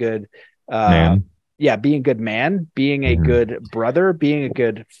 being a good being a good man, being a good brother, being a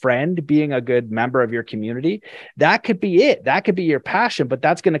good friend, being a good member of your community. That could be it. That could be your passion, but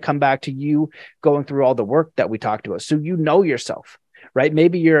that's going to come back to you going through all the work that we talked about. So you know yourself, right?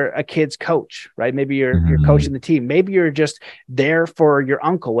 Maybe you're a kid's coach, right? Maybe you're coaching the team. Maybe you're just there for your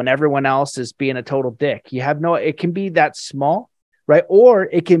uncle when everyone else is being a total dick. It can be that small, right? Or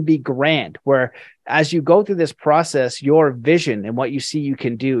it can be grand, where as you go through this process, your vision and what you see you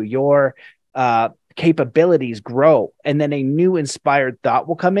can do, your capabilities grow, and then a new inspired thought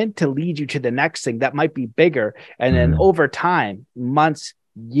will come in to lead you to the next thing that might be bigger. And then over time, months,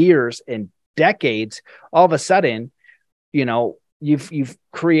 years, and decades, all of a sudden, you've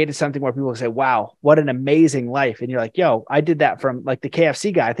created something where people say, wow, what an amazing life. And you're like, yo, I did that from like the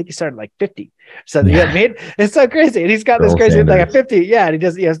KFC guy. I think he started like 50. So you know what I mean? It's so crazy. And he's got this crazy like a 50. Yeah. And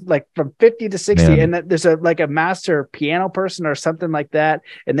he has like from 50 to 60. Man. And there's a master piano person or something like that.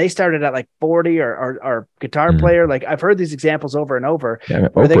 And they started at like 40 or guitar player. Like I've heard these examples over and over. Yeah,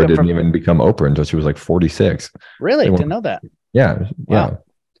 Oprah didn't even become Oprah until she was like 46. Really? Didn't know that. Yeah. Wow.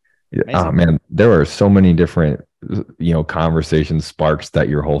 Yeah. Oh man, there are so many different conversation sparks that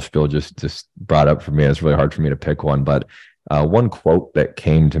your whole spiel just brought up for me. It's really hard for me to pick one, but one quote that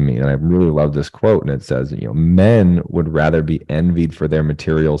came to me, and I really love this quote, and it says, men would rather be envied for their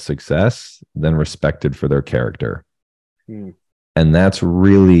material success than respected for their character. And that's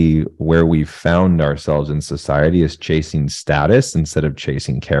really where we found ourselves in society, is chasing status instead of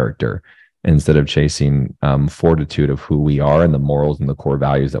chasing character, instead of chasing fortitude of who we are and the morals and the core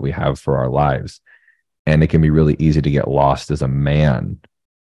values that we have for our lives. And it can be really easy to get lost as a man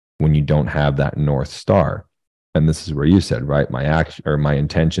when you don't have that North Star. And this is where you said, right, my action or my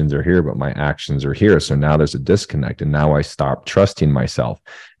intentions are here, but my actions are here. So now there's a disconnect. And now I stop trusting myself.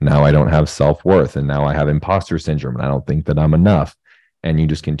 Now I don't have self-worth. And now I have imposter syndrome. And I don't think that I'm enough. And you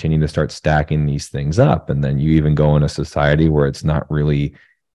just continue to start stacking these things up. And then you even go in a society where it's not really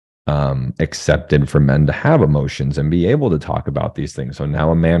accepted for men to have emotions and be able to talk about these things. So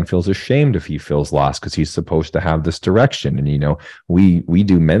now a man feels ashamed if he feels lost because he's supposed to have this direction. And we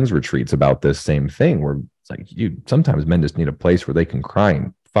do men's retreats about this same thing, where it's like, sometimes men just need a place where they can cry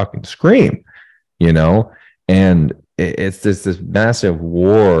and fucking scream, and it's this massive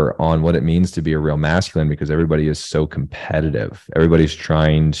war on what it means to be a real masculine, because everybody is so competitive. Everybody's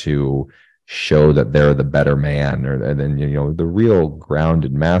trying to show that they're the better man, and then the real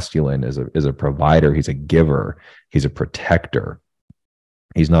grounded masculine is a provider. He's a giver. He's a protector.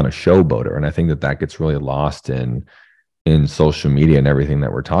 He's not a showboater. And I think that gets really lost in social media and everything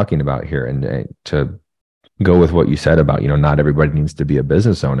that we're talking about here. And to go with what you said about not everybody needs to be a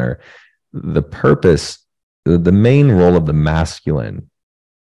business owner. The purpose, the main role of the masculine,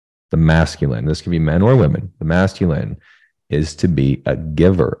 this can be men or women, the masculine is to be a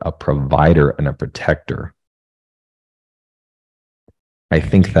giver, a provider, and a protector. I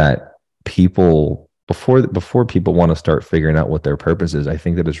think that people, before people want to start figuring out what their purpose is, I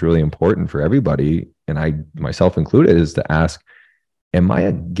think that it's really important for everybody, and I myself included, is to ask, am I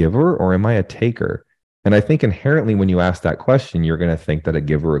a giver or am I a taker? And I think inherently when you ask that question, you're going to think that a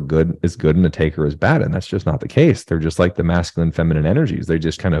giver is good and a taker is bad. And that's just not the case. They're just like the masculine, feminine energies. They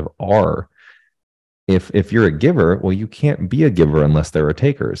just kind of are. If you're a giver, well, you can't be a giver unless there are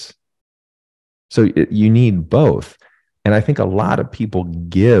takers. So you need both. And I think a lot of people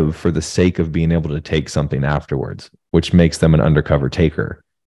give for the sake of being able to take something afterwards, which makes them an undercover taker.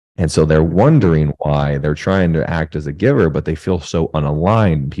 And so they're wondering why they're trying to act as a giver, but they feel so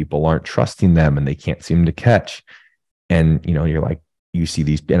unaligned. People aren't trusting them and they can't seem to catch. And, you're like, you see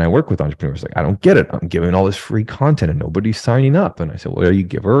these, and I work with entrepreneurs like, I don't get it. I'm giving all this free content and nobody's signing up. And I said, well, are you a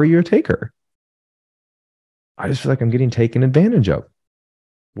giver or are you a taker? I just feel like I'm getting taken advantage of.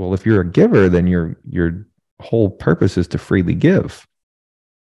 Well, if you're a giver, then your whole purpose is to freely give.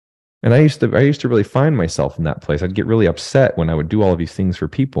 And I used to really find myself in that place. I'd get really upset when I would do all of these things for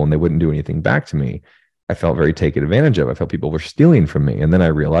people and they wouldn't do anything back to me. I felt very taken advantage of. I felt people were stealing from me. And then I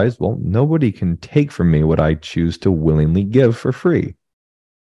realized, well, nobody can take from me what I choose to willingly give for free.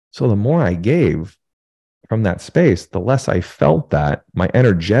 So the more I gave from that space, the less I felt that. My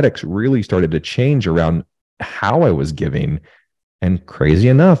energetics really started to change around how I was giving. And crazy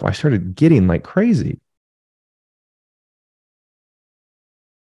enough, I started getting like crazy.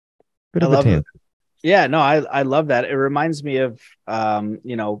 Bit I of a love it. tangent. Yeah, no, I love that. It reminds me of,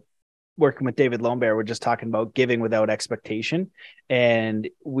 working with David Lombard. We're just talking about giving without expectation. And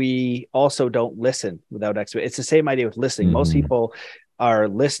we also don't listen without expectation. It's the same idea with listening. Mm-hmm. Most people are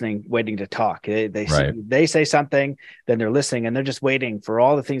listening, waiting to talk. They say something, then they're listening, and they're just waiting for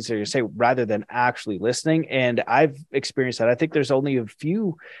all the things that you say rather than actually listening. And I've experienced that. I think there's only a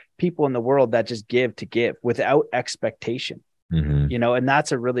few people in the world that just give to give without expectation. Mm-hmm. And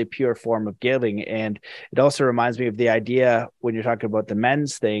that's a really pure form of giving. And it also reminds me of the idea when you're talking about the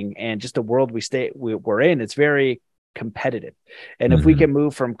men's thing and just the world we're in. It's very competitive. And if we can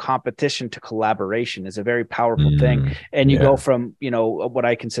move from competition to collaboration is a very powerful thing. And you go from, what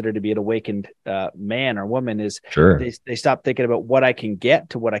I consider to be an awakened man or woman is they stop thinking about what I can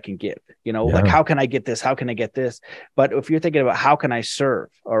get to what I can give, like, how can I get this? How can I get this? But if you're thinking about how can I serve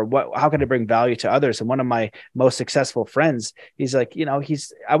or how can I bring value to others? And one of my most successful friends, he's like,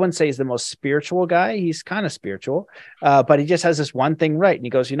 I wouldn't say he's the most spiritual guy. He's kind of spiritual, but he just has this one thing right. And he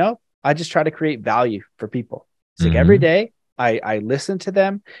goes, I just try to create value for people. It's like every day I listen to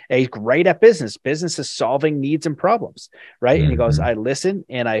them. And he's great at business. Business is solving needs and problems, right? And he goes, I listen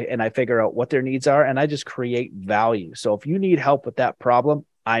and I figure out what their needs are and I just create value. So if you need help with that problem,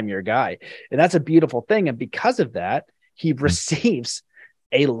 I'm your guy. And that's a beautiful thing. And because of that, he receives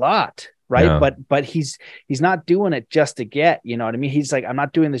a lot, right? Yeah. But he's not doing it just to get, you know what I mean? He's like, I'm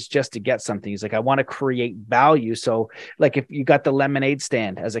not doing this just to get something. He's like, I want to create value. So like if you got the lemonade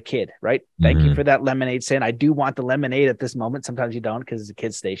stand as a kid, right? Thank you for that lemonade stand. I do want the lemonade at this moment. Sometimes you don't because it's a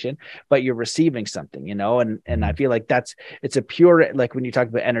kid's station, but you're receiving something, and I feel like it's a pure, like when you talk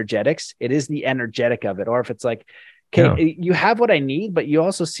about energetics, it is the energetic of it. Or if it's like, okay, you have what I need, but you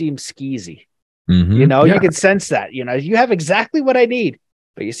also seem skeezy. You Yeah. can sense that, you have exactly what I need,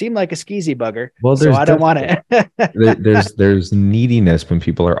 but you seem like a skeezy bugger. Well, So there's I don't want definitely it. there's neediness when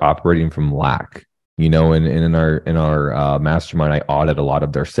people are operating from lack. And in our mastermind, I audit a lot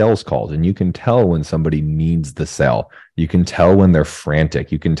of their sales calls, and you can tell when somebody needs the sale. You can tell when they're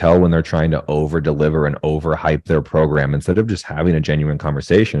frantic. You can tell when they're trying to over deliver and overhype their program instead of just having a genuine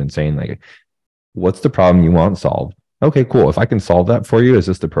conversation and saying like, "What's the problem you want solved?" Okay, cool. If I can solve that for you, is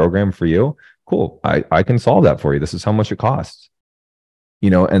this the program for you? Cool. I can solve that for you. This is how much it costs.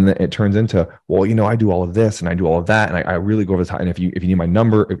 And then it turns into, well, I do all of this and I do all of that, and I really go over the top. And if you need my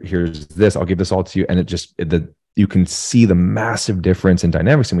number, here's this. I'll give this all to you. And you can see the massive difference in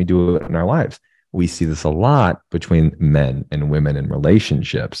dynamics, and we do it in our lives. We see this a lot between men and women in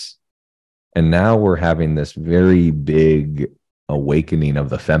relationships, and now we're having this very big awakening of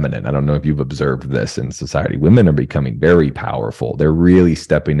the feminine. I don't know if you've observed this in society. Women are becoming very powerful. They're really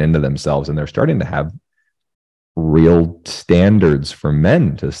stepping into themselves, and they're starting to have real standards for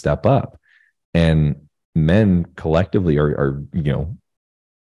men to step up. And men collectively are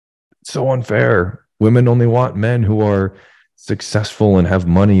so unfair. Women only want men who are successful and have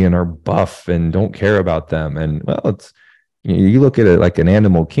money and are buff and don't care about them. And well, it's you look at it like an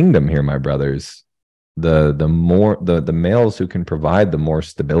animal kingdom here, my brothers. The males who can provide the more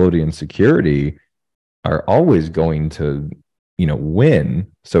stability and security are always going to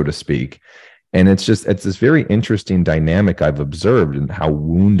win, so to speak. And it's this very interesting dynamic I've observed, and how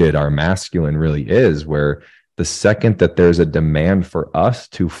wounded our masculine really is, where the second that there's a demand for us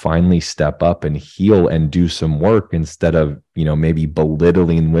to finally step up and heal and do some work, instead of maybe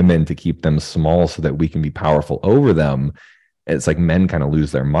belittling women to keep them small so that we can be powerful over them, it's like men kind of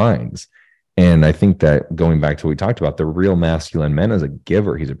lose their minds. And I think that, going back to what we talked about, the real masculine man is a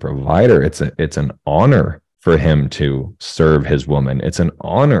giver. He's a provider. It's an honor for him to serve his woman. It's an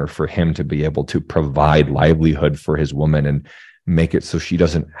honor for him to be able to provide livelihood for his woman and make it so she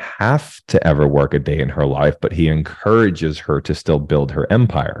doesn't have to ever work a day in her life, but he encourages her to still build her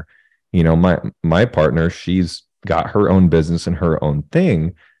empire. My partner, she's got her own business and her own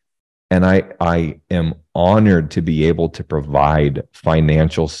thing. And I am honored to be able to provide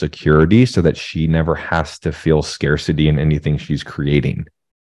financial security so that she never has to feel scarcity in anything she's creating.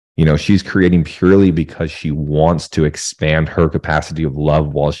 She's creating purely because she wants to expand her capacity of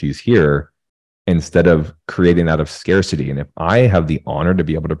love while she's here, instead of creating out of scarcity. And if I have the honor to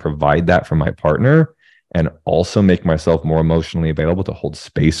be able to provide that for my partner, and also make myself more emotionally available to hold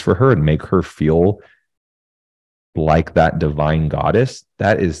space for her and make her feel like that divine goddess,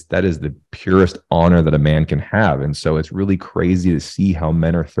 that is the purest honor that a man can have. And so it's really crazy to see how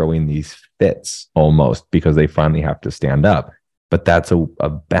men are throwing these fits almost because they finally have to stand up. But that's a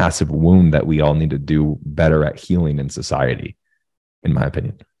massive wound that we all need to do better at healing in society, in my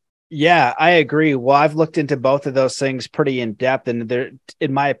opinion. Yeah, I agree. Well, I've looked into both of those things pretty in depth, and there,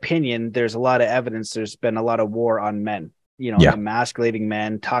 in my opinion, there's a lot of evidence. There's been a lot of war on men, Yeah. emasculating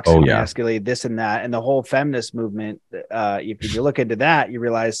men, toxic masculinity, this and that, and the whole feminist movement. If you look into that, you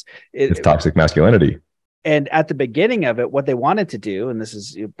realize It's toxic masculinity. And at the beginning of it, what they wanted to do, and this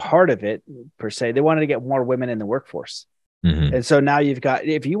is part of it per se, they wanted to get more women in the workforce. Mm-hmm. And so now you've got,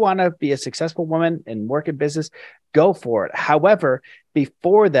 if you want to be a successful woman and work in business, go for it. However,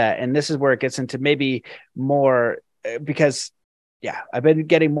 before that, and this is where it gets into maybe more, because I've been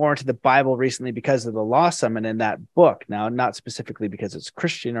getting more into the Bible recently because of the Law Summit in that book. Now, not specifically because it's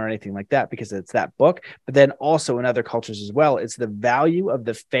Christian or anything like that, because it's that book, but then also in other cultures as well. It's the value of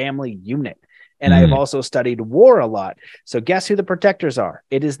the family unit. And I've also studied war a lot. So guess who the protectors are?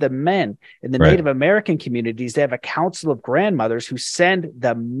 It is the men. In the Native American communities, they have a council of grandmothers who send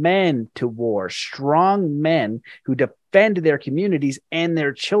the men to war, strong men who defend their communities and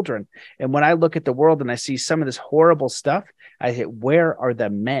their children. And when I look at the world and I see some of this horrible stuff, I say, where are the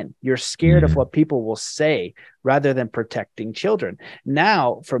men? You're scared of what people will say rather than protecting children.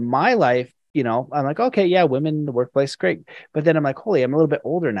 Now, for my life, I'm like, okay, yeah, women in the workplace, great. But then I'm like, holy, I'm a little bit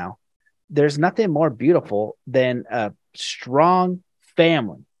older now. There's nothing more beautiful than a strong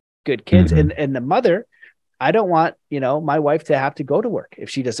family, good kids, and the mother. I don't want, my wife to have to go to work if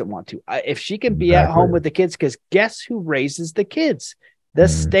she doesn't want to. If she can be at home with the kids, because guess who raises the kids? The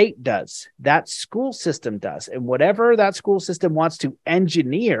state does. That school system does. And whatever that school system wants to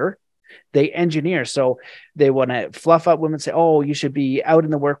engineer, they engineer. So they want to fluff up women, say, oh, you should be out in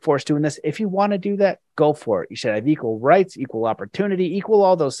the workforce doing this. If you want to do that, go for it. You should have equal rights, equal opportunity, equal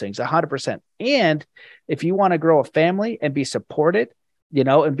all those things, 100%. And if you want to grow a family and be supported,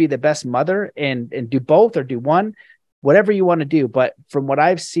 and be the best mother and do both or do one, whatever you want to do. But from what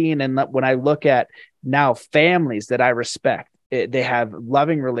I've seen, and when I look at now families that I respect, They have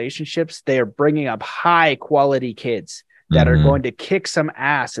loving relationships. They are bringing up high quality kids that are Mm-hmm. going to kick some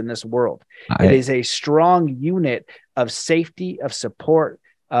ass in this world. It I, is a strong unit of safety, of support,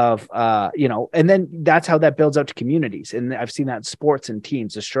 of and then that's how that builds out to communities. And I've seen that in sports and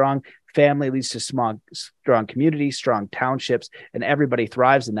teams. A strong family leads to strong communities, strong townships, and everybody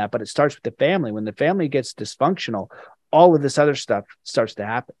thrives in that. But it starts with the family. When the family gets dysfunctional, all of this other stuff starts to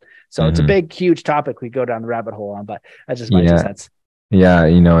happen. So it's a big, huge topic we go down the rabbit hole on, but that's just my 2 cents. Yeah,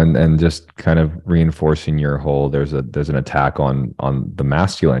 and just kind of reinforcing your whole there's an attack on the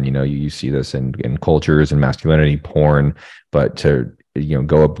masculine. You see this in cultures and masculinity porn, but to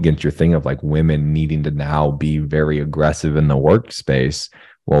go up against your thing of like women needing to now be very aggressive in the workspace.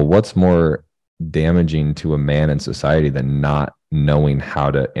 Well, what's more damaging to a man in society than not knowing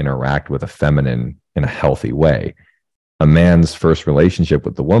how to interact with a feminine in a healthy way? A man's first relationship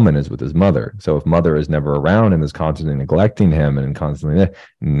with the woman is with his mother. So if mother is never around and is constantly neglecting him and constantly,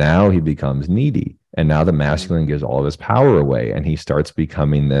 now he becomes needy. And now the masculine gives all of his power away and he starts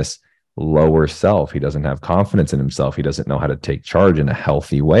becoming this lower self. He doesn't have confidence in himself. He doesn't know how to take charge in a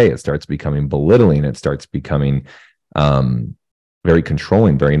healthy way. It starts becoming belittling. It starts becoming very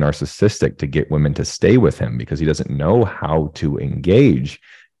controlling, very narcissistic to get women to stay with him because he doesn't know how to engage.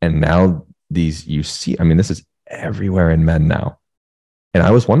 And now this is everywhere in men now. And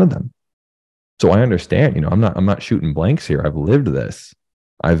I was one of them. So I understand, I'm not shooting blanks here. I've lived this.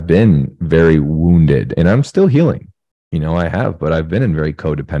 I've been very wounded and I'm still healing. I have, but I've been in very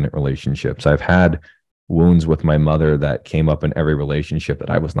codependent relationships. I've had wounds with my mother that came up in every relationship that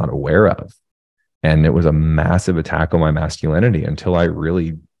I was not aware of. And it was a massive attack on my masculinity until I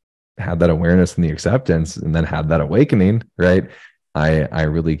really had that awareness and the acceptance and then had that awakening, right? I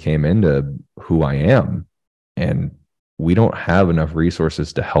really came into who I am. And we don't have enough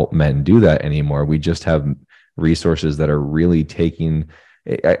resources to help men do that anymore. We just have resources that are really taking.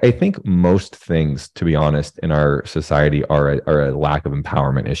 I think most things, to be honest, in our society are a lack of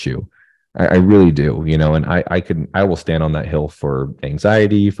empowerment issue. I really do, and I will stand on that hill for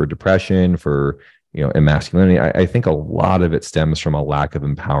anxiety, for depression, for, and masculinity. I think a lot of it stems from a lack of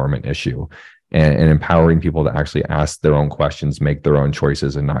empowerment issue and empowering people to actually ask their own questions, make their own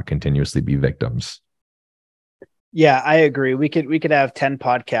choices and not continuously be victims. Yeah, I agree. We could have 10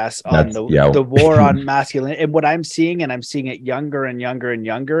 podcasts on the war on masculine. And what I'm seeing, and I'm seeing it younger and younger and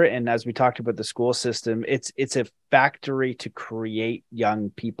younger. And as we talked about the school system, it's a factory to create young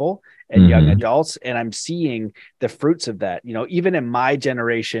people and young adults. And I'm seeing the fruits of that. Even in my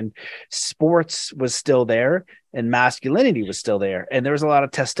generation, sports was still there and masculinity was still there. And there was a lot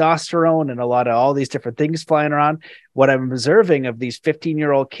of testosterone and a lot of all these different things flying around. What I'm observing of these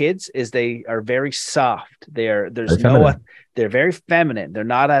 15-year-old kids is they are very soft. They're very feminine. They're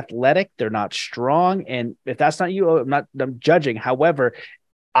not athletic. They're not strong. And if that's not you, I'm judging. However,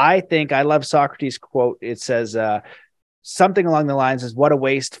 I love Socrates' quote. It says, something along the lines is what a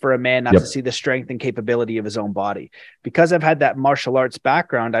waste for a man not to see the strength and capability of his own body. Because I've had that martial arts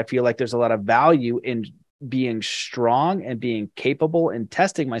background, I feel like there's a lot of value in being strong and being capable and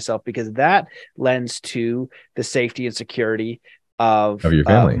testing myself, because that lends to the safety and security of your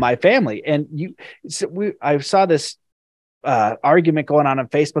family. My family. And I saw this argument going on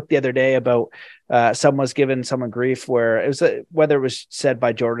Facebook the other day about someone was giving someone grief where it was whether it was said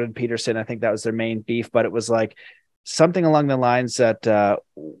by Jordan Peterson, I think that was their main beef, but it was like something along the lines that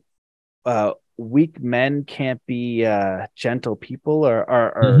weak men can't be gentle people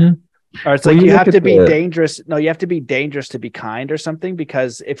or it's like you have to be dangerous. No, you have to be dangerous to be kind or something,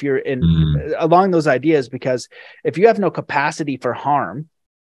 because if you're along those ideas, because if you have no capacity for harm,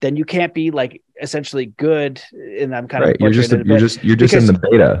 then you can't be like essentially good. And I'm kind of you're just in the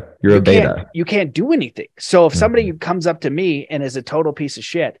beta. You're a beta. You can't do anything. So if somebody comes up to me and is a total piece of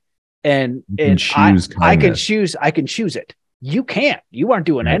shit, and I can choose it. You can't. You aren't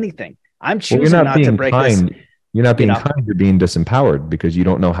doing anything. I'm choosing not to break this. You're not being kind. You're being disempowered because you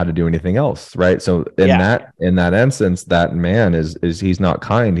don't know how to do anything else, right? So in that instance, that man is he's not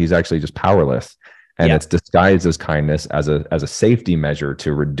kind. He's actually just powerless, and it's disguised as kindness as a safety measure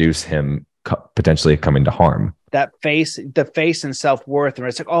to reduce him potentially coming to harm. The face and self-worth, and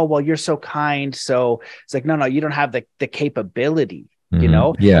it's like, oh well, you're so kind. So it's like, no, you don't have the capability,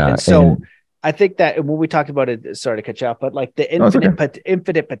 Yeah, and so. I think that when we talked about it, sorry to cut you off, but like the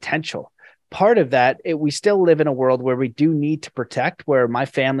infinite potential. Part of that, we still live in a world where we do need to protect, where my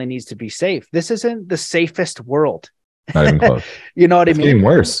family needs to be safe. This isn't the safest world. Not even close. You know what I mean? It's getting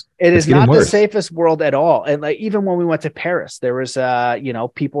worse. It is not the safest world at all. And like, even when we went to Paris, there was,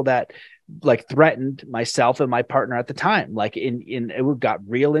 people that like threatened myself and my partner at the time. Like it got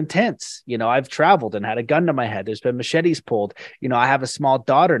real intense. I've traveled and had a gun to my head. There's been machetes pulled. I have a small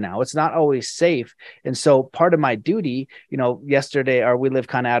daughter now. It's not always safe. And so part of my duty, yesterday, or we live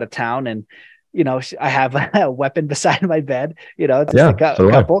kind of out of town, and I have a weapon beside my bed, just a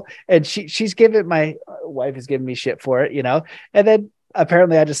couple. And she's given, my wife has given me shit for it, and then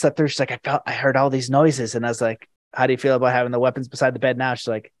apparently I just slept through. She's like, I heard all these noises. And I was like, how do you feel about having the weapons beside the bed now? She's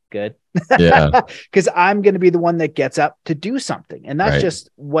like, good. Yeah. Because I'm going to be the one that gets up to do something. And that's Right. just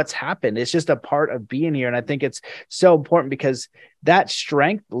what's happened. It's just a part of being here. And I think it's so important because that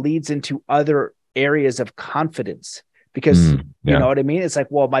strength leads into other areas of confidence. Because you know what I mean? It's like,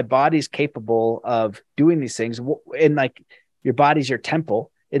 well, my body's capable of doing these things. And like, your body's your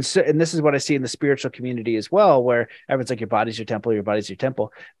temple. And so, and this is what I see in the spiritual community as well, where everyone's like, your body's your temple, your body's your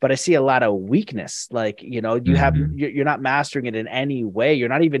temple. But I see a lot of weakness. Like, you're not mastering it in any way. You're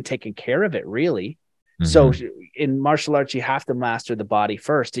not even taking care of it, really. So in martial arts, you have to master the body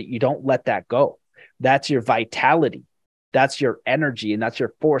first. You don't let that go. That's your vitality. That's your energy, and that's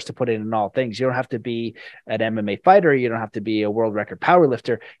your force to put in all things. You don't have to be an MMA fighter. You don't have to be a world record power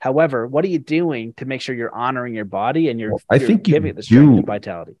lifter. However, what are you doing to make sure you're honoring your body and you're giving it the strength and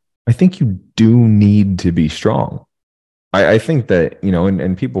vitality? I think you do need to be strong. I think that,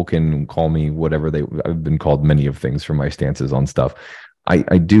 and people can call me whatever I've been called many of things for my stances on stuff.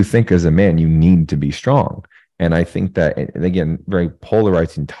 I do think as a man, you need to be strong. And I think that, and again, very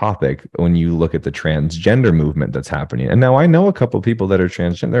polarizing topic when you look at the transgender movement that's happening. And now I know a couple of people that are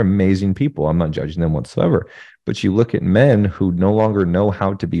transgender. They're amazing people. I'm not judging them whatsoever. But you look at men who no longer know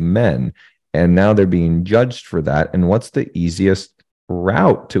how to be men, and now they're being judged for that. And what's the easiest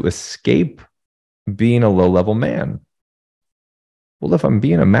route to escape being a low-level man? Well, if I'm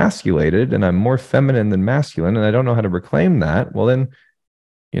being emasculated and I'm more feminine than masculine and I don't know how to reclaim that, well, then,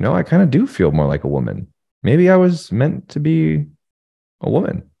 I kind of do feel more like a woman. Maybe I was meant to be a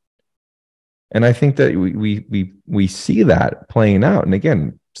woman. And I think that we see that playing out. And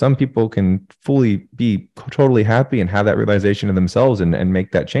again, some people can fully be totally happy and have that realization of themselves and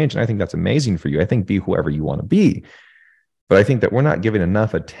make that change. And I think that's amazing for you. I think be whoever you want to be. But I think that we're not giving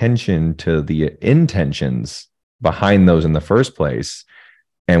enough attention to the intentions behind those in the first place.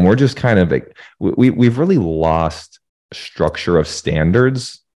 And we're just kind of like, we've really lost structure of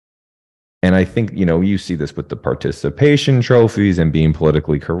standards. And I think, you see this with the participation trophies and being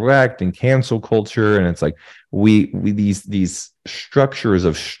politically correct and cancel culture. And it's like these structures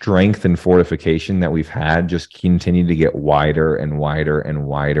of strength and fortification that we've had just continue to get wider and wider and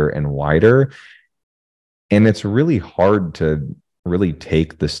wider and wider. And it's really hard to really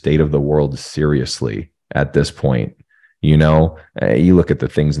take the state of the world seriously at this point. You look at the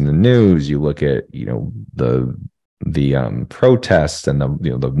things in the news, you look at, the protests and the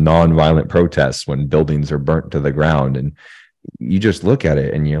nonviolent protests when buildings are burnt to the ground, and you just look at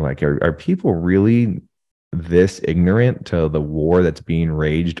it and you're like, are people really this ignorant to the war that's being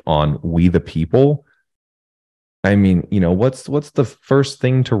waged on we the people? I mean, what's the first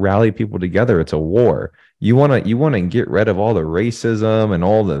thing to rally people together? It's a war. You want to get rid of all the racism and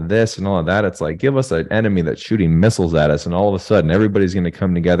all the this and all of that. It's like, give us an enemy that's shooting missiles at us, and all of a sudden everybody's going to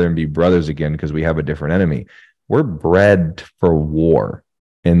come together and be brothers again because we have a different enemy. We're bred for war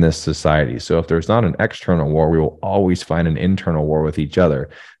in this society. So if there's not an external war, we will always find an internal war with each other.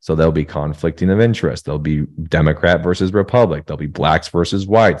 So there'll be conflicting of interest. There'll be Democrat versus Republic. There'll be blacks versus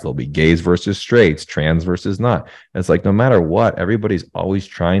whites. There'll be gays versus straights, trans versus not. And it's like, no matter what, everybody's always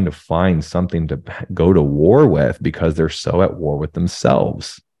trying to find something to go to war with because they're so at war with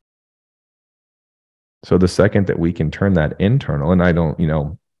themselves. So the second that we can turn that internal, and I don't,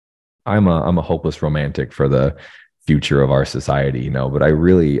 I'm a hopeless romantic for the future of our society, but I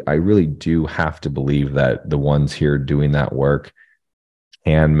really do have to believe that the ones here doing that work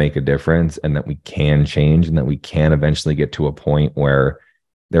can make a difference, and that we can change, and that we can eventually get to a point where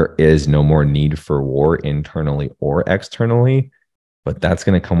there is no more need for war internally or externally. But that's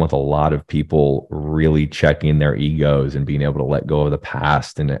going to come with a lot of people really checking their egos and being able to let go of the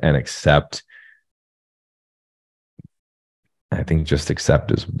past and accept. I think just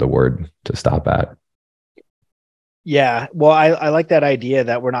accept is the word to stop at. Yeah. Well, I like that idea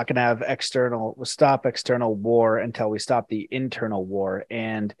that we're not going to have stop external war until we stop the internal war.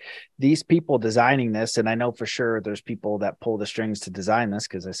 And these people designing this, and I know for sure there's people that pull the strings to design this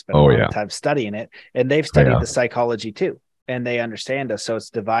because I spent a lot of time studying it, and they've studied the psychology too. And they understand us. So it's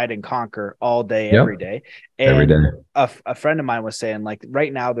divide and conquer all day, every day. And every day. A friend of mine was saying, like,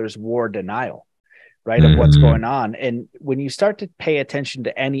 right now there's war denial, right, of what's going on. And when you start to pay attention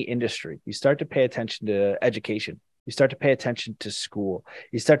to any industry, you start to pay attention to education, You start to pay attention to school.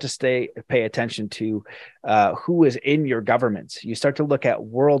 You start to pay attention to who is in your governments. You start to look at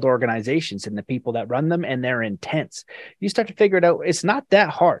world organizations and the people that run them and their intents. You start to figure it out. It's not that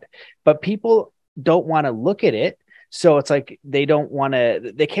hard, but people don't want to look at it. So it's like they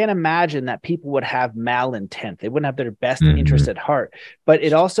can't imagine that people would have malintent. They wouldn't have their best interest at heart. But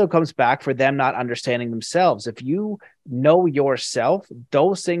it also comes back for them not understanding themselves. If you know yourself,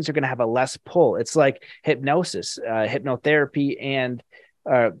 those things are going to have a less pull. It's like hypnosis, hypnotherapy, and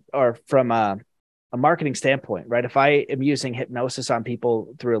or from a marketing standpoint, right? If I am using hypnosis on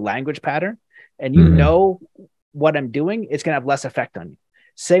people through a language pattern and you know what I'm doing, it's going to have less effect on you.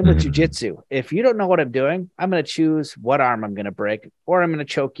 Same with jujitsu. If you don't know what I'm doing, I'm going to choose what arm I'm going to break, or I'm going to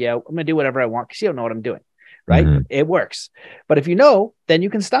choke you out. I'm going to do whatever I want because you don't know what I'm doing, right? It works. But if you know, then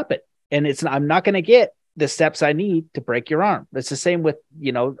you can stop it. And I'm not going to get the steps I need to break your arm. It's the same with,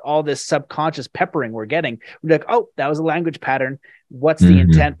 all this subconscious peppering we're getting. We're like, oh, that was a language pattern. What's the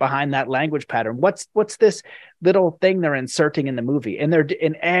intent behind that language pattern? What's this little thing they're inserting in the movie? And they're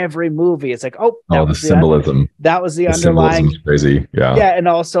in every movie. It's like, the symbolism. That was the underlying. Symbolism's crazy. Yeah. Yeah. And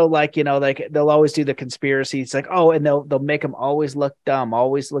also like they'll always do the conspiracies, like, and they'll make them always look dumb,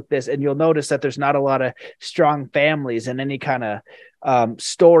 always look this. And you'll notice that there's not a lot of strong families in any kind of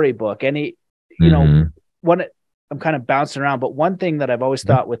storybook, I'm kind of bouncing around, but one thing that I've always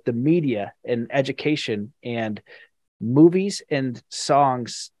thought with the media and education and movies and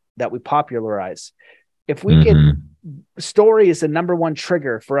songs that we popularize, if we could, story is the number one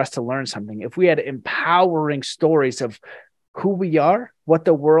trigger for us to learn something. If we had empowering stories of who we are, what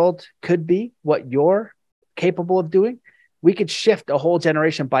the world could be, what you're capable of doing, we could shift a whole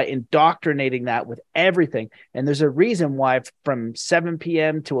generation by indoctrinating that with everything. And there's a reason why from 7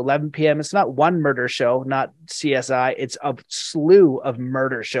 p.m. to 11 p.m., it's not one murder show, not CSI. It's a slew of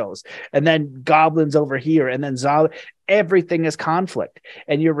murder shows. And then goblins over here. And then everything is conflict.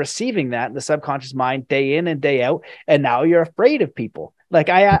 And you're receiving that in the subconscious mind day in and day out. And now you're afraid of people. Like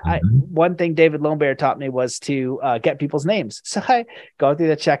one thing David Lombard taught me was to get people's names. So I go through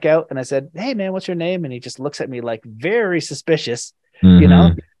the checkout and I said, "Hey man, what's your name?" And he just looks at me like very suspicious,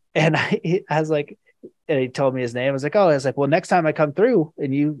 And I was like, and he told me his name. I was like, well, next time I come through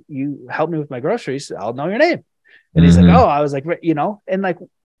and you help me with my groceries, I'll know your name. And he's like, I was like, and like,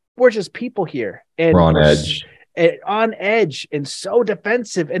 we're just people here. And we're on edge. On edge and so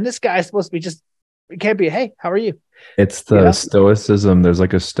defensive. And this guy's supposed to be it can't be, hey, how are you? It's the stoicism. There's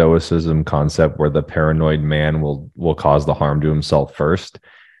like a stoicism concept where the paranoid man will cause the harm to himself first.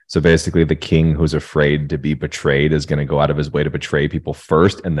 So basically the king who's afraid to be betrayed is going to go out of his way to betray people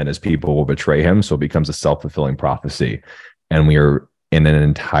first, and then his people will betray him. So it becomes a self-fulfilling prophecy. And we are in an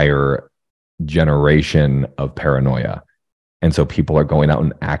entire generation of paranoia. And so people are going out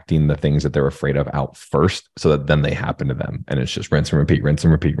and acting the things that they're afraid of out first, so that then they happen to them. And it's just rinse and repeat, rinse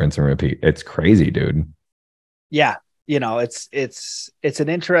and repeat, rinse and repeat. It's crazy, dude. Yeah. It's an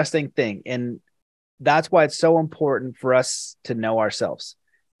interesting thing. And that's why it's so important for us to know ourselves,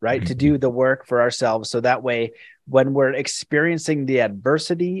 right? To do the work for ourselves. So that way, when we're experiencing the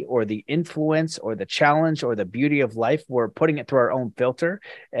adversity or the influence or the challenge or the beauty of life, we're putting it through our own filter.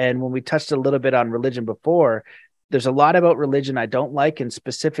 And when we touched a little bit on religion before, there's a lot about religion I don't like, and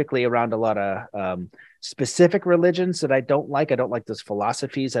specifically around a lot of specific religions that I don't like. I don't like those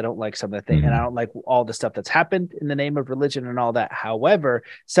philosophies. I don't like some of the things, and I don't like all the stuff that's happened in the name of religion and all that. However,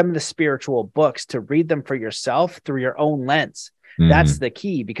 some of the spiritual books, to read them for yourself through your own lens, that's the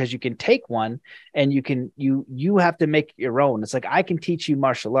key, because you can take one and you have to make your own. It's like, I can teach you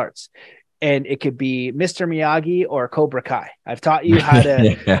martial arts, and it could be Mr. Miyagi or Cobra Kai. I've taught you how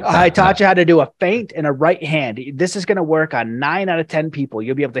to, I taught you how to do a feint and a right hand. This is going to work on 9 out of 10 people.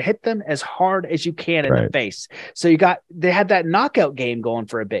 You'll be able to hit them as hard as you can in the face. So they had that knockout game going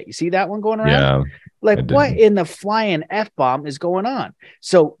for a bit. You see that one going around? Yeah. Like, what in the flying F-bomb is going on?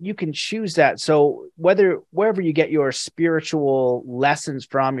 So you can choose that. So wherever you get your spiritual lessons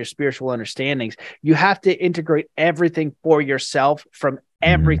from, your spiritual understandings, you have to integrate everything for yourself from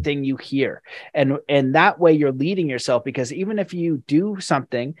everything you hear. And that way you're leading yourself, because even if you do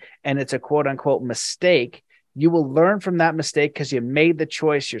something and it's a quote unquote mistake, you will learn from that mistake because you made the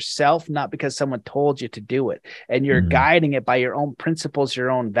choice yourself, not because someone told you to do it. And you're guiding it by your own principles, your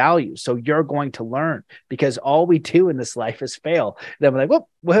own values. So you're going to learn, because all we do in this life is fail. Then we're like,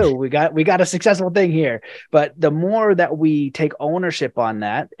 whoa, we got a successful thing here. But the more that we take ownership on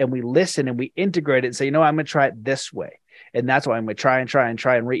that and we listen and we integrate it and say, I'm going to try it this way. And that's why I'm going to try and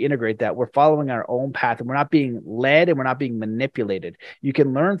reintegrate that. We're following our own path, and we're not being led, and we're not being manipulated. You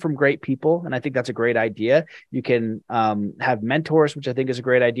can learn from great people, and I think that's a great idea. You can have mentors, which I think is a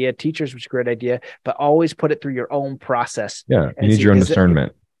great idea, teachers, which is a great idea, but always put it through your own process. Yeah. You need your own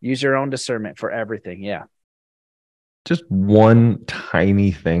discernment. Use your own discernment for everything. Yeah. Just one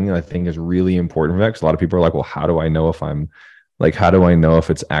tiny thing I think is really important for that. Because a lot of people are like, well, how do I know if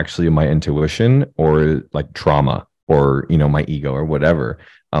it's actually my intuition or like trauma or, my ego or whatever?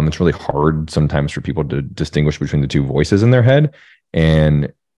 It's really hard sometimes for people to distinguish between the two voices in their head.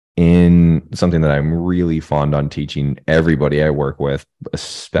 And in something that I'm really fond on teaching everybody I work with,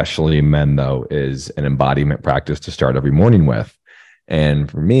 especially men though, is an embodiment practice to start every morning with.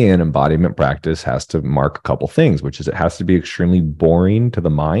 And for me, an embodiment practice has to mark a couple things, which is it has to be extremely boring to the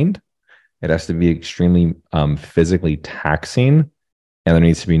mind. It has to be extremely physically taxing, and there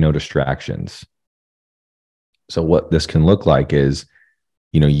needs to be no distractions. So what this can look like is,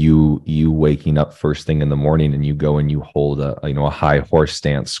 you waking up first thing in the morning and you go and you hold a high horse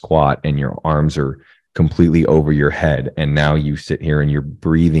stance squat, and your arms are completely over your head. And now you sit here and you're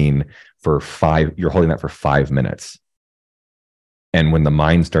breathing you're holding that for 5 minutes. And when the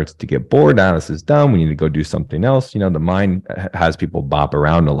mind starts to get bored, this is done, we need to go do something else. The mind has people bop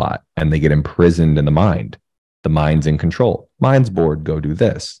around a lot and they get imprisoned in the mind. The mind's in control. Mind's bored, go do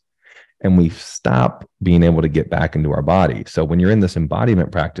this. And we stop being able to get back into our body. So when you're in this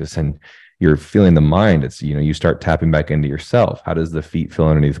embodiment practice and you're feeling the mind, it's, you start tapping back into yourself. How does the feet feel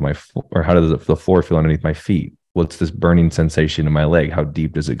underneath or how does the floor feel underneath my feet? What's this burning sensation in my leg? How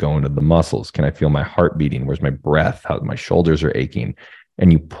deep does it go into the muscles? Can I feel my heart beating? Where's my breath? How my shoulders are aching?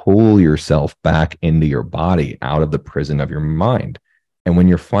 And you pull yourself back into your body out of the prison of your mind. And when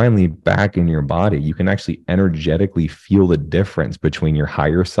you're finally back in your body, you can actually energetically feel the difference between your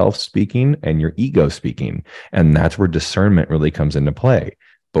higher self speaking and your ego speaking. And that's where discernment really comes into play.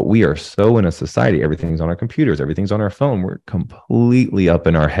 But we are so in a society, everything's on our computers, everything's on our phone. We're completely up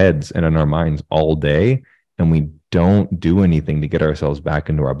in our heads and in our minds all day. And we don't do anything to get ourselves back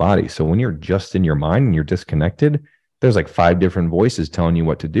into our body. So when you're just in your mind and you're disconnected, there's like 5 different voices telling you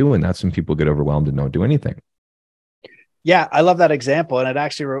what to do. And that's when people get overwhelmed and don't do anything. Yeah, I love that example. And it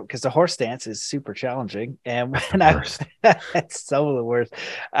actually, because the horse stance is super challenging. And when it's so the worst.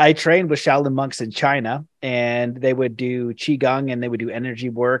 I trained with Shaolin monks in China, and they would do Qigong and they would do energy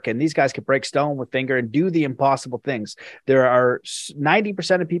work. And these guys could break stone with finger and do the impossible things. There are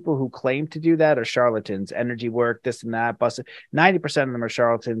 90% of people who claim to do that are charlatans, energy work, this and that, busted. 90% of them are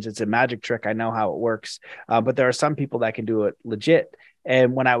charlatans. It's a magic trick. I know how it works. But there are some people that can do it legit.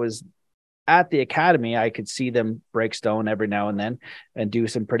 And when I was at the academy, I could see them break stone every now and then and do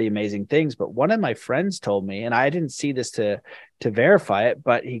some pretty amazing things. But one of my friends told me, and I didn't see this to verify it,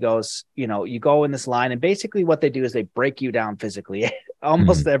 but he goes, you go in this line, and basically what they do is they break you down physically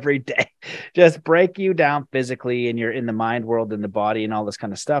almost every day, just break you down physically, and you're in the mind world and the body and all this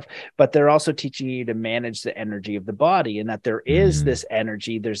kind of stuff. But they're also teaching you to manage the energy of the body, and that there is this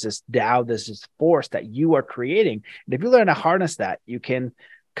energy, there's this Tao, there's this force that you are creating. And if you learn to harness that, you can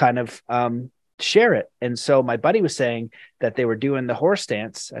kind of share it. And so my buddy was saying that they were doing the horse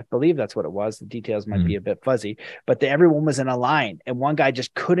stance. I believe that's what it was. The details might be a bit fuzzy, but everyone was in a line, and one guy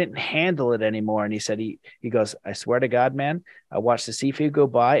just couldn't handle it anymore. And he said, he goes, I swear to God, man, I watched the Sifu go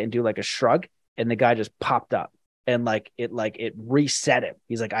by and do like a shrug, and the guy just popped up, and it reset him.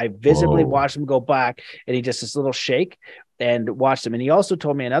 He's like, I visibly watched him go back, and he just this little shake and watched him. And he also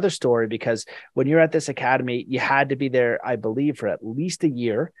told me another story, because when you're at this academy, you had to be there, I believe, for at least a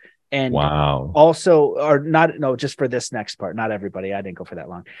year. And also, or not, no, just for this next part, not everybody. I didn't go for that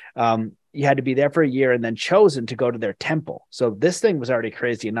long. You had to be there for a year and then chosen to go to their temple. So this thing was already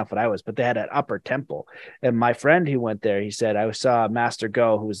crazy enough what I was, but they had an upper temple. And my friend who went there, he said, I saw Master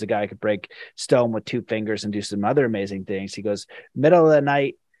Go, who was the guy who could break stone with 2 fingers and do some other amazing things. He goes, middle of the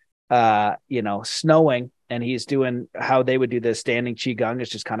night, snowing, and he's doing how they would do the standing Qigong.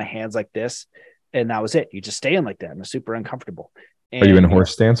 It's just kind of hands like this. And that was it. You just stand like that, and it's super uncomfortable. And, are you in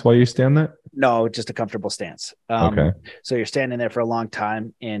horse stance while you stand that? No, just a comfortable stance. Okay. So you're standing there for a long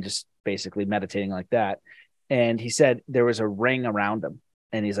time and just basically meditating like that. And he said there was a ring around him.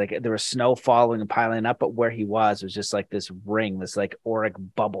 And he's like, there was snow falling and piling up, but where he was just like this ring, this like auric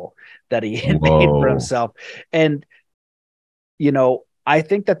bubble that he had made for himself. And, I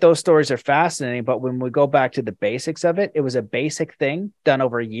think that those stories are fascinating, but when we go back to the basics of it, it was a basic thing done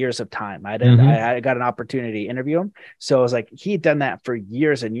over years of time. I got an opportunity to interview him. So I was like, he had done that for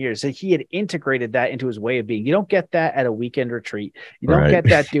years and years. So he had integrated that into his way of being. You don't get that at a weekend retreat. You don't get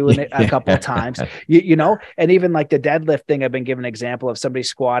that doing it a couple of times, and even like the deadlift thing, I've been given an example of somebody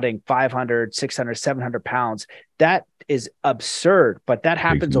squatting 500, 600, 700 pounds. that is absurd, but that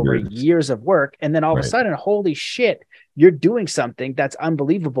happens over years of work. And then all of a sudden, holy shit, you're doing something that's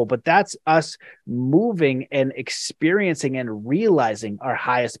unbelievable. But that's us moving and experiencing and realizing our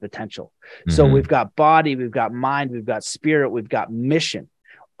highest potential. So we've got body, we've got mind, we've got spirit, we've got mission.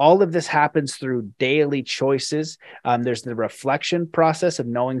 All of this happens through daily choices. There's the reflection process of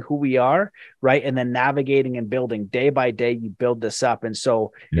knowing who we are, right? And then navigating and building day by day, you build this up. And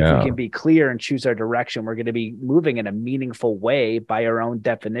so if we can be clear and choose our direction, we're going to be moving in a meaningful way by our own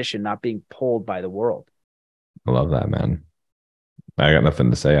definition, not being pulled by the world. I love that, man. I got nothing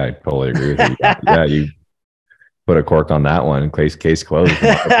to say. I totally agree with you. Yeah, you put a cork on that one. Case closed.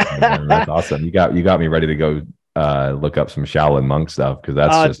 That's awesome. You got me ready to go look up some Shaolin monk stuff, because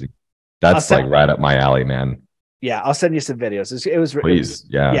that's like right up my alley, man. Yeah, I'll send you some videos. It was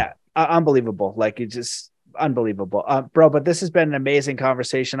unbelievable. Like, it's just unbelievable, bro. But this has been an amazing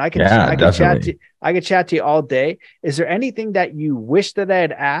conversation. I could chat to you all day. Is there anything that you wish that I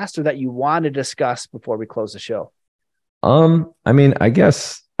had asked or that you want to discuss before we close the show? I mean, I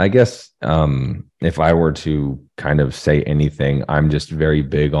guess if I were to kind of say anything, I'm just very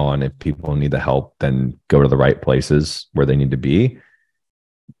big on, if people need the help, then go to the right places where they need to be.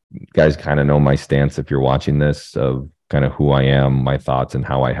 You guys kind of know my stance, if you're watching this, of kind of who I am, my thoughts, and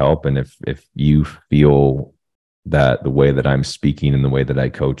how I help. And if you feel that the way that I'm speaking and the way that I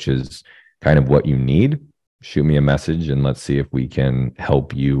coach is kind of what you need, shoot me a message and let's see if we can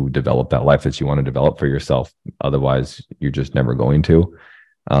help you develop that life that you want to develop for yourself. Otherwise, you're just never going to.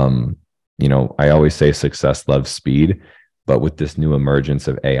 I always say success loves speed, but with this new emergence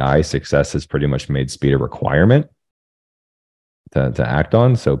of AI, success has pretty much made speed a requirement to act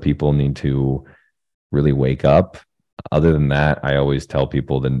on. So people need to really wake up. Other than that, I always tell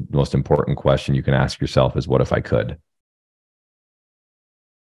people the most important question you can ask yourself is, what if I could?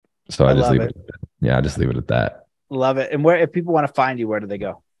 So I just leave it. Yeah, I just leave it at that. Love it. And if people want to find you, where do they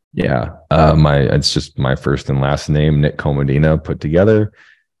go? Yeah. It's just my first and last name, Nick Komodina, put together.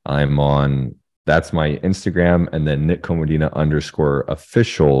 That's my Instagram, and then Nick Komodina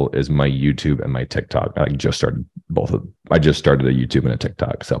 _official is my YouTube and my TikTok. I just started I just started a YouTube and a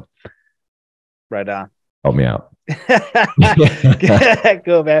TikTok. So right on. Help me out.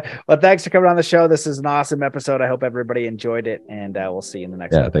 Cool, man. Well, thanks for coming on the show. This is an awesome episode. I hope everybody enjoyed it, and we'll see you in the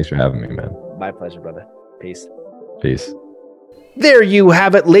next episode. Thanks for having me, man. My pleasure, brother. Peace. There you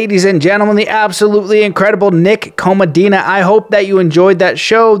have it, ladies and gentlemen, the absolutely incredible Nick Komodina. I hope that you enjoyed that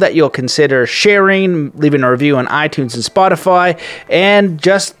show, that you'll consider sharing, leaving a review on iTunes and Spotify, and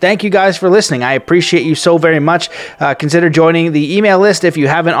just thank you guys for listening. I appreciate you so very much. Consider joining the email list if you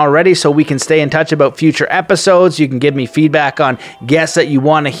haven't already, so we can stay in touch about future episodes. You can give me feedback on guests that you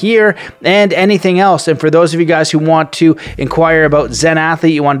want to hear and anything else. And for those of you guys who want to inquire about Zen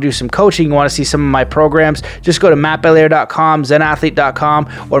Athlete, you want to do some coaching, you want to see some of my programs, just go to mattbelair.com, zenathlete.com,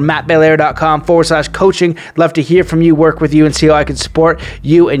 or mattbelair.com/coaching. Love to hear from you, work with you, and see how I can support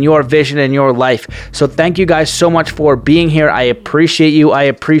you and your vision and your life. So thank you guys so much for being here. I appreciate you. I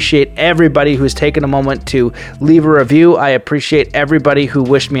appreciate everybody who's taken a moment to leave a review. I appreciate everybody who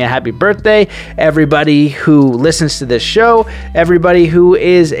wished me a happy birthday, everybody who listens to this show, everybody who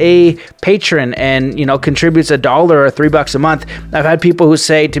is a patron and, contributes $1 or $3 a month. I've had people who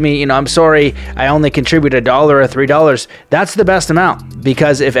say to me, I'm sorry, I only contribute $1 or $3. That's the best amount,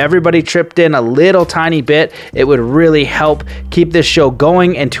 because if everybody tripped in a little tiny bit, it would really help keep this show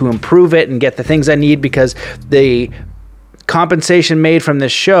going and to improve it and get the things I need, because the compensation made from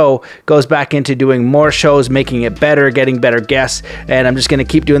this show goes back into doing more shows, making it better, getting better guests, and I'm just going to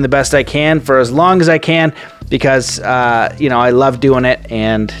keep doing the best I can for as long as I can, because I love doing it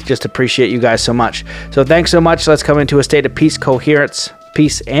and just appreciate you guys so much. So thanks so much. Let's come into a state of peace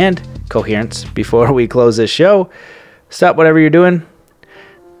and coherence before we close this show. Stop whatever you're doing.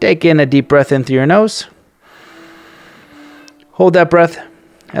 Take in a deep breath in through your nose. Hold that breath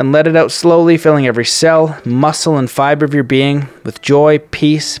and let it out slowly, filling every cell, muscle, and fiber of your being with joy,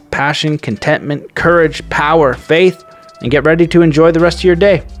 peace, passion, contentment, courage, power, faith, and get ready to enjoy the rest of your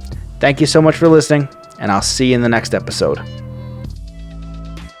day. Thank you so much for listening, and I'll see you in the next episode.